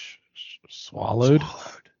 Swallowed. There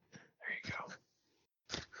you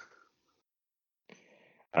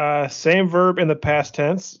go. Same verb in the past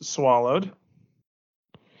tense. Swallowed.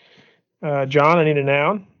 John, I need a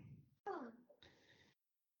noun.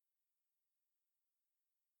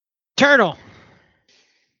 Turtle.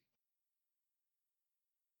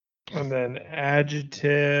 And then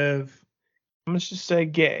adjective. Let's just say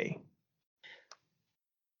gay.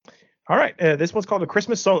 All right. This one's called a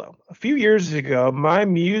Christmas solo. A few years ago, my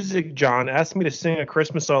music John asked me to sing a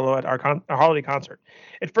Christmas solo at our holiday concert.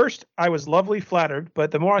 At first, I was lovely flattered,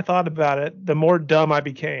 but the more I thought about it, the more dumb I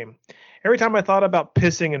became. Every time I thought about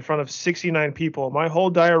pissing in front of 69 people, my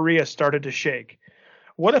whole diarrhea started to shake.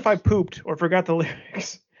 What if I pooped or forgot the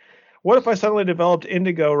lyrics? What if I suddenly developed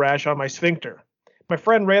indigo rash on my sphincter? My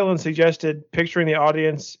friend Raylan suggested picturing the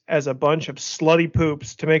audience as a bunch of slutty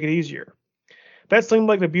poops to make it easier. That seemed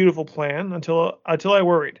like a beautiful plan until I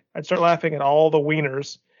worried. I'd start laughing at all the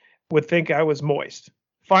wieners would think I was moist.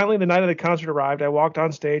 Finally, the night of the concert arrived. I walked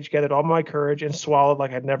on stage, gathered all my courage, and swallowed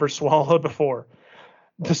like I'd never swallowed before.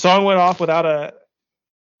 The song went off without a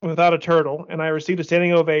turtle, and I received a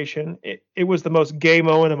standing ovation. It was the most gay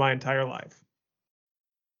moment of my entire life.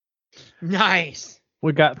 Nice.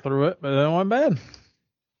 We got through it, but it wasn't bad.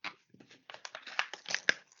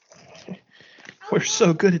 We're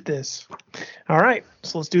so good at this. All right,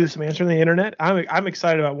 so let's do some answering the internet. I'm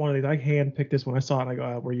excited about one of these. I handpicked this one. I saw it, and I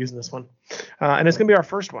go, we're using this one. And it's going to be our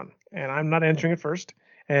first one, and I'm not answering it first.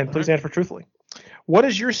 And please answer truthfully. What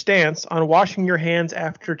is your stance on washing your hands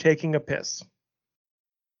after taking a piss?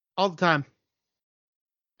 All the time.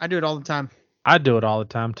 I do it all the time. I do it all the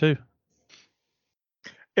time, too.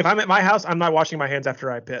 If I'm at my house, I'm not washing my hands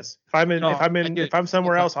after I piss. If I'm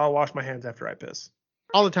somewhere else, I'll wash my hands after I piss.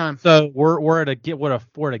 All the time. So we're at a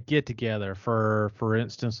get together for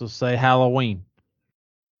instance, let's say Halloween.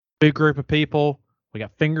 Big group of people. We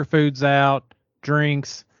got finger foods out,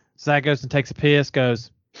 drinks. Zach goes and takes a piss.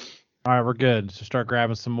 Goes, all right, we're good. So start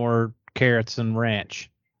grabbing some more carrots and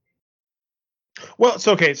ranch. Well, it's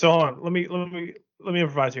okay. So hold on. Let me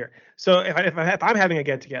improvise here. So if I'm having a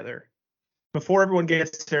get together, before everyone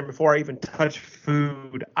gets there, before I even touch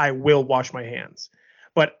food, I will wash my hands.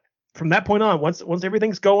 But from that point on, once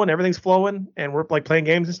everything's going, everything's flowing, and we're like playing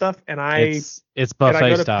games and stuff, and it's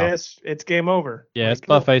buffet style. Piss, it's game over. Yeah, like, it's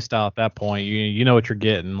buffet style at that point. You know what you're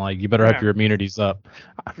getting. Like, you better have your immunities up.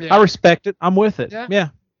 Yeah. I respect it. I'm with it. Yeah. Yeah.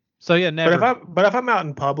 So yeah, never. But if I'm out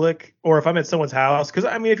in public or if I'm at someone's house, because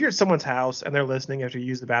I mean, if you're at someone's house and they're listening after you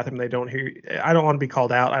use the bathroom, they don't hear. I don't want to be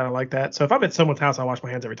called out. I don't like that. So if I'm at someone's house, I wash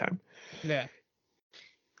my hands every time. Yeah.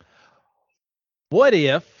 What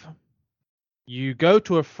if you go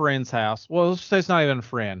to a friend's house? Well, let's say it's not even a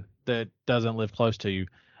friend that doesn't live close to you.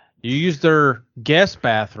 You use their guest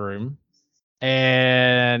bathroom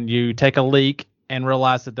and you take a leak and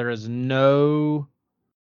realize that there is no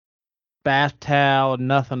bath towel,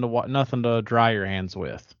 nothing to dry your hands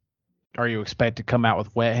with. Are you expected to come out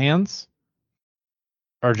with wet hands?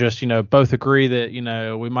 Or just, both agree that,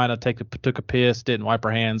 we might have took a piss, didn't wipe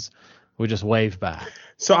our hands, we just waved by.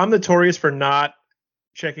 So I'm notorious for not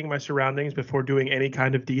checking my surroundings before doing any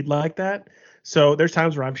kind of deed like that. So there's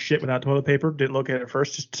times where I'm shit without toilet paper, didn't look at it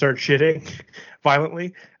first, just started shitting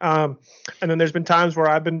violently. And then there's been times where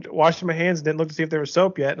I've been washing my hands and didn't look to see if there was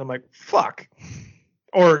soap yet, and I'm like, fuck.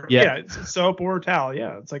 Or it's soap or a towel.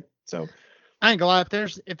 Yeah, it's like so. I ain't gonna lie.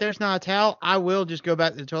 If there's not a towel, I will just go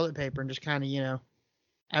back to the toilet paper and just kind of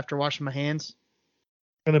after washing my hands.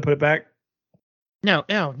 And then put it back. No.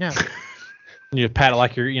 You pat it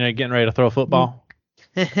like you're getting ready to throw a football.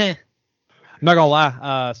 I'm not gonna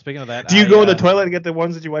lie. Speaking of that, do you go in the toilet and get the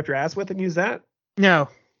ones that you wipe your ass with and use that? No.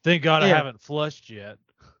 Thank God I haven't flushed yet.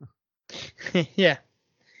 Yeah.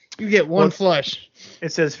 You get one flush.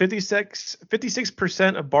 It says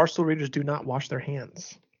 56% of Barstool readers do not wash their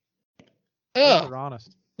hands. Oh. We're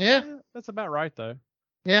honest. Yeah. That's about right though.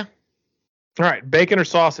 Yeah. All right, bacon or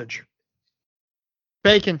sausage?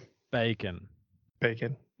 Bacon.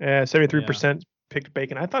 73% picked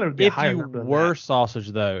bacon. I thought it would be a higher number than that. Sausage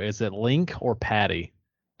though, is it link or patty?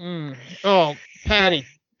 Oh, patty.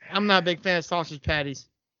 I'm not a big fan of sausage patties.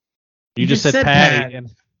 You just said patty.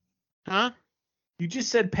 Huh? You just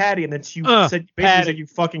said patty, and then you said basically patty. you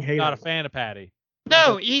fucking hate it. Not a fan of patty.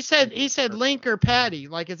 No, he said link or patty,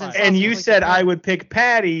 like it's in. And you said I would pick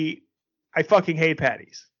patty. I fucking hate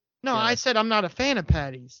patties. No, I said I'm not a fan of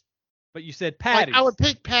patties. But you said patty. Like, I would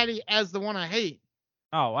pick patty as the one I hate.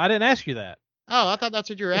 Oh, I didn't ask you that. Oh, I thought that's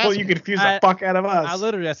what you were asking. Well, you confused the fuck out of us.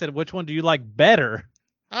 I said, which one do you like better?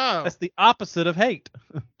 Oh. That's the opposite of hate.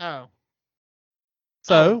 Oh.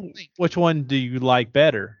 So, which one do you like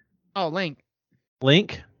better? Oh, link.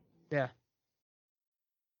 Link? Yeah.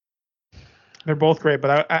 They're both great,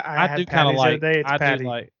 but I do kind of like. I do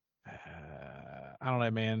like. I don't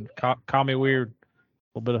know, man. Call me weird.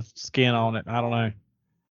 A little bit of skin on it. I don't know.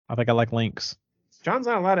 I think I like links. John's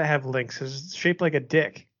not allowed to have links. It's shaped like a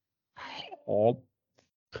dick. Oh.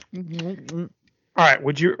 All right.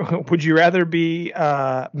 Would you rather be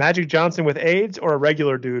Magic Johnson with AIDS or a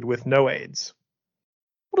regular dude with no AIDS?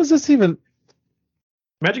 What is this even?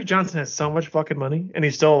 Magic Johnson has so much fucking money, and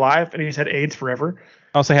he's still alive, and he's had AIDS forever.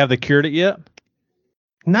 Also, have they cured it yet?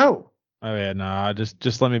 No. Oh yeah, no.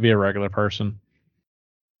 Just let me be a regular person.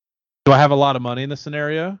 Do I have a lot of money in this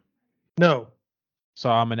scenario? No. So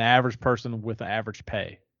I'm an average person with an average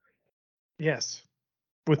pay. Yes.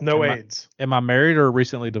 With no AIDS. Am I married or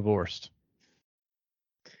recently divorced?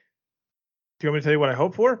 Do you want me to tell you what I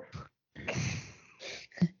hope for?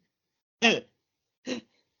 You're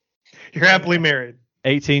happily married.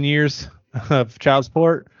 18 years of child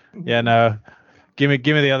support? Yeah, no. Give me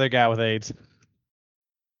the other guy with AIDS.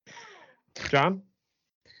 John?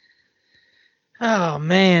 Oh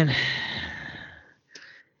man.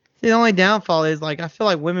 The only downfall is I feel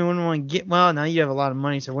like women wouldn't want to get. Well, now you have a lot of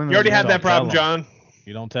money, so women. You already have that problem, John.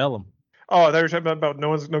 You don't tell them. Oh, they were talking about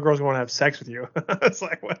no girls want to have sex with you. It's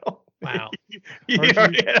like, well, wow. you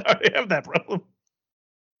already have that problem.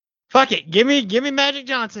 Fuck it, give me Magic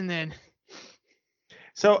Johnson then.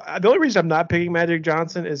 So the only reason I'm not picking Magic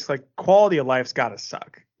Johnson is quality of life's gotta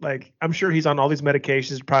suck. I'm sure he's on all these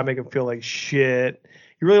medications to probably make him feel like shit.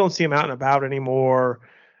 You really don't see him out and about anymore.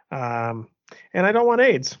 And I don't want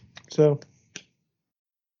AIDS. So,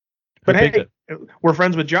 but hey, we're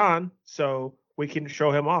friends with John, so we can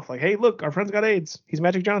show him off. Hey, look, our friend's got AIDS. He's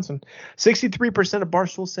Magic Johnson. 63% of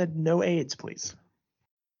Barstool said no AIDS, please.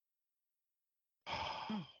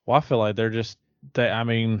 Well, I feel like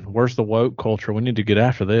where's the woke culture? We need to get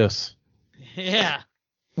after this. Yeah.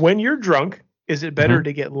 When you're drunk, is it better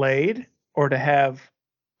to get laid or to have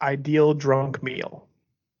ideal drunk meal?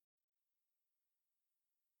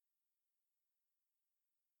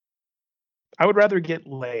 I would rather get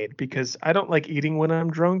laid because I don't like eating when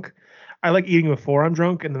I'm drunk. I like eating before I'm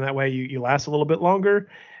drunk, and then that way you last a little bit longer.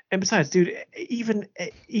 And besides, dude, even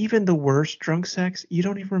the worst drunk sex, you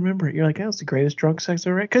don't even remember it. You're like, oh, it's the greatest drunk sex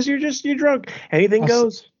ever, because you're drunk. Anything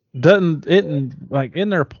goes. Doesn't it in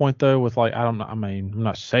their point though with I don't know, I mean, I'm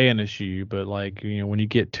not saying it's you, but when you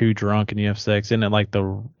get too drunk and you have sex, isn't it like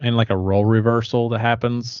a role reversal that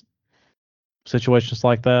happens situations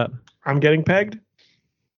like that. I'm getting pegged. Is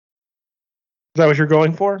that what you're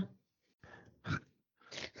going for?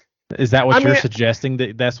 Is that what I you're mean- suggesting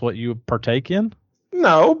that that's what you partake in?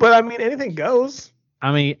 No, but I mean anything goes.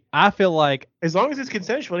 I mean, I feel like As long as it's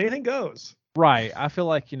consensual, anything goes. right. I feel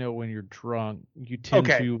like when you're drunk, you tend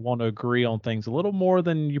Okay. to want to agree on things a little more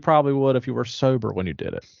than you probably would if you were sober when you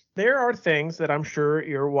did it. There are things that I'm sure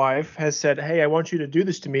your wife has said, "Hey, I want you to do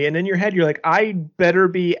this to me," and in your head you're like, "I better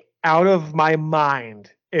be out of my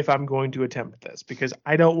mind if I'm going to attempt this because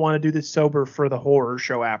I don't want to do this sober for the horror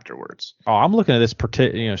show afterwards." Oh, I'm looking at this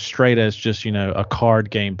straight as just a card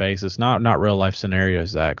game basis, not real life scenarios,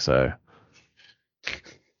 Zach. So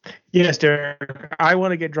Yes, Derek. I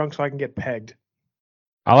want to get drunk so I can get pegged.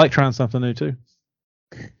 I like trying something new too.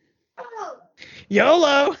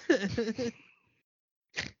 YOLO.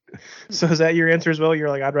 So is that your answer as well? You're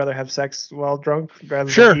like, I'd rather have sex while drunk rather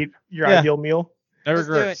Sure. than eat your Yeah. ideal meal. No Let's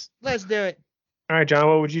do regrets. it. Let's do it. All right, John,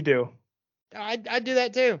 what would you do? I'd do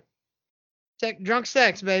that too. Drunk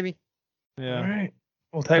sex, baby. Yeah. All right.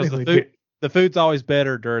 Well, 'Cause technically, the food's always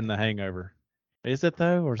better during the hangover. Is it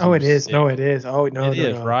though? Or oh, it is. yeah. No, it is. Oh, no, It no,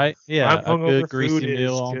 is, no. right? Yeah, a hungover good greasy food is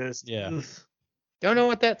meal. just- Yeah. ugh. Don't know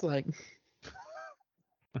what that's like.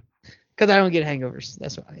 Because I don't get hangovers.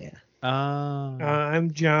 That's why, yeah.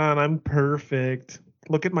 I'm John. I'm perfect.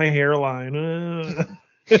 Look at my hairline.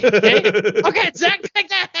 Okay, Zach, take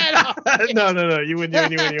that hat off. No. You win.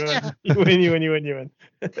 You win.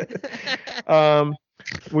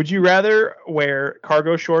 Would you rather wear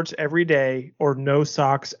cargo shorts every day or no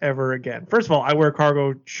socks ever again? First of all, I wear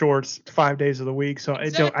cargo shorts 5 days of the week, so I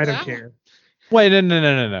don't Exactly. care. Wait,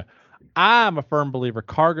 no. I'm a firm believer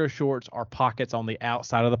cargo shorts are pockets on the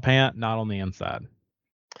outside of the pant, not on the inside.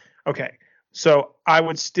 Okay, so I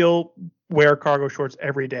would still wear cargo shorts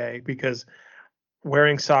every day because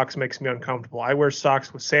wearing socks makes me uncomfortable. I wear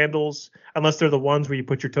socks with sandals, unless they're the ones where you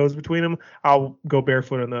put your toes between them. I'll go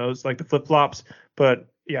barefoot in those, like the flip flops. But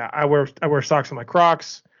yeah, I wear socks on my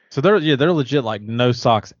Crocs. So they're legit like no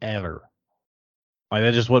socks ever. Like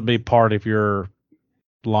that just wouldn't be part of your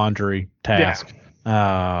laundry task.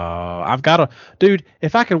 I've got to, dude.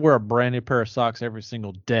 If I could wear a brand new pair of socks every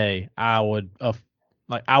single day, I would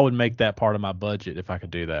make that part of my budget if I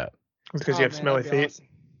could do that. Because you have smelly feet.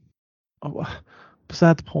 Oh,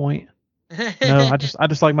 beside the point. No, I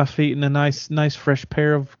just like my feet in a nice fresh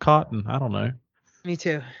pair of cotton. I don't know. Me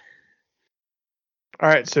too. All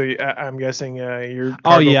right, so I'm guessing you're.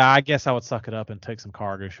 Oh yeah, I guess I would suck it up and take some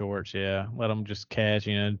cargo shorts. Yeah, let them just catch,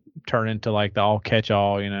 turn into like the all catch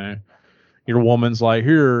all. Your woman's like,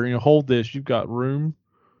 here, hold this. You've got room.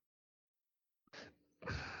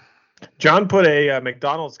 John put a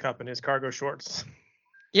McDonald's cup in his cargo shorts.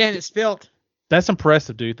 Yeah, and it spilled. That's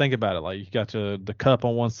impressive, dude. Think about it. Like you got the cup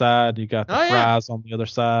on one side, you got the fries on the other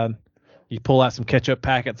side. You pull out some ketchup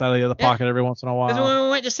packets out of the other pocket every once in a That's while. when we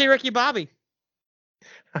went to see Ricky Bobby.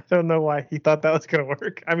 I don't know why he thought that was gonna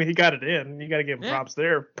work. I mean, he got it in. You got to give him props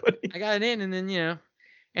there. But I got it in, and then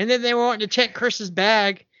and then they were wanting to check Chris's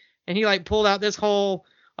bag, and he like pulled out this whole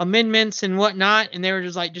amendments and whatnot, and they were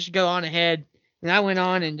just like, just go on ahead. And I went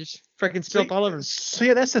on and just freaking spilled all over him. So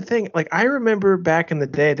yeah, that's the thing. Like I remember back in the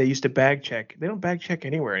day, they used to bag check. They don't bag check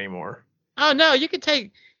anywhere anymore. Oh no, you could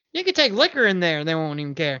take liquor in there, and they won't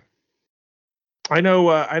even care. I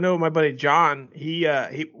know my buddy John, we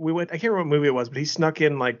went, I can't remember what movie it was, but he snuck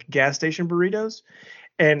in like gas station burritos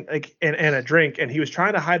and a drink, and he was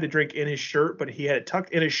trying to hide the drink in his shirt, but he had it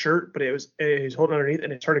tucked in his shirt, but he was holding underneath,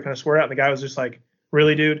 and it started to kind of swear out, and the guy was just like,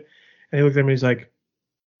 really, dude? And he looked at him and he's like,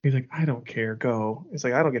 I don't care, go. He's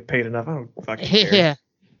like, I don't get paid enough. I don't fucking care. Yeah.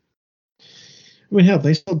 I mean, hell,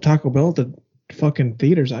 they sold Taco Bell at the fucking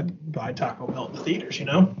theaters. I'd buy Taco Bell at the theaters,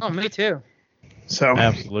 Oh, me too. So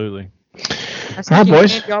Absolutely. That's All right,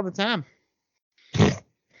 boys. candy all the time.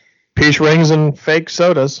 peach rings and fake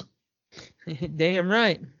sodas. Damn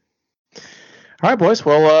right. All right, boys.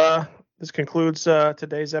 Well, this concludes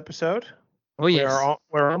today's episode. Oh yes.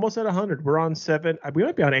 We're almost at 100. We're on 7. We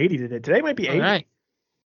might be on 80 today. Today might be 80. All right.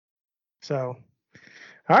 So,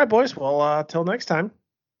 all right, boys. Well, till next time.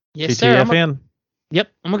 Yes, sir. TTFN. Yep.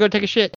 I'm gonna go take a shit.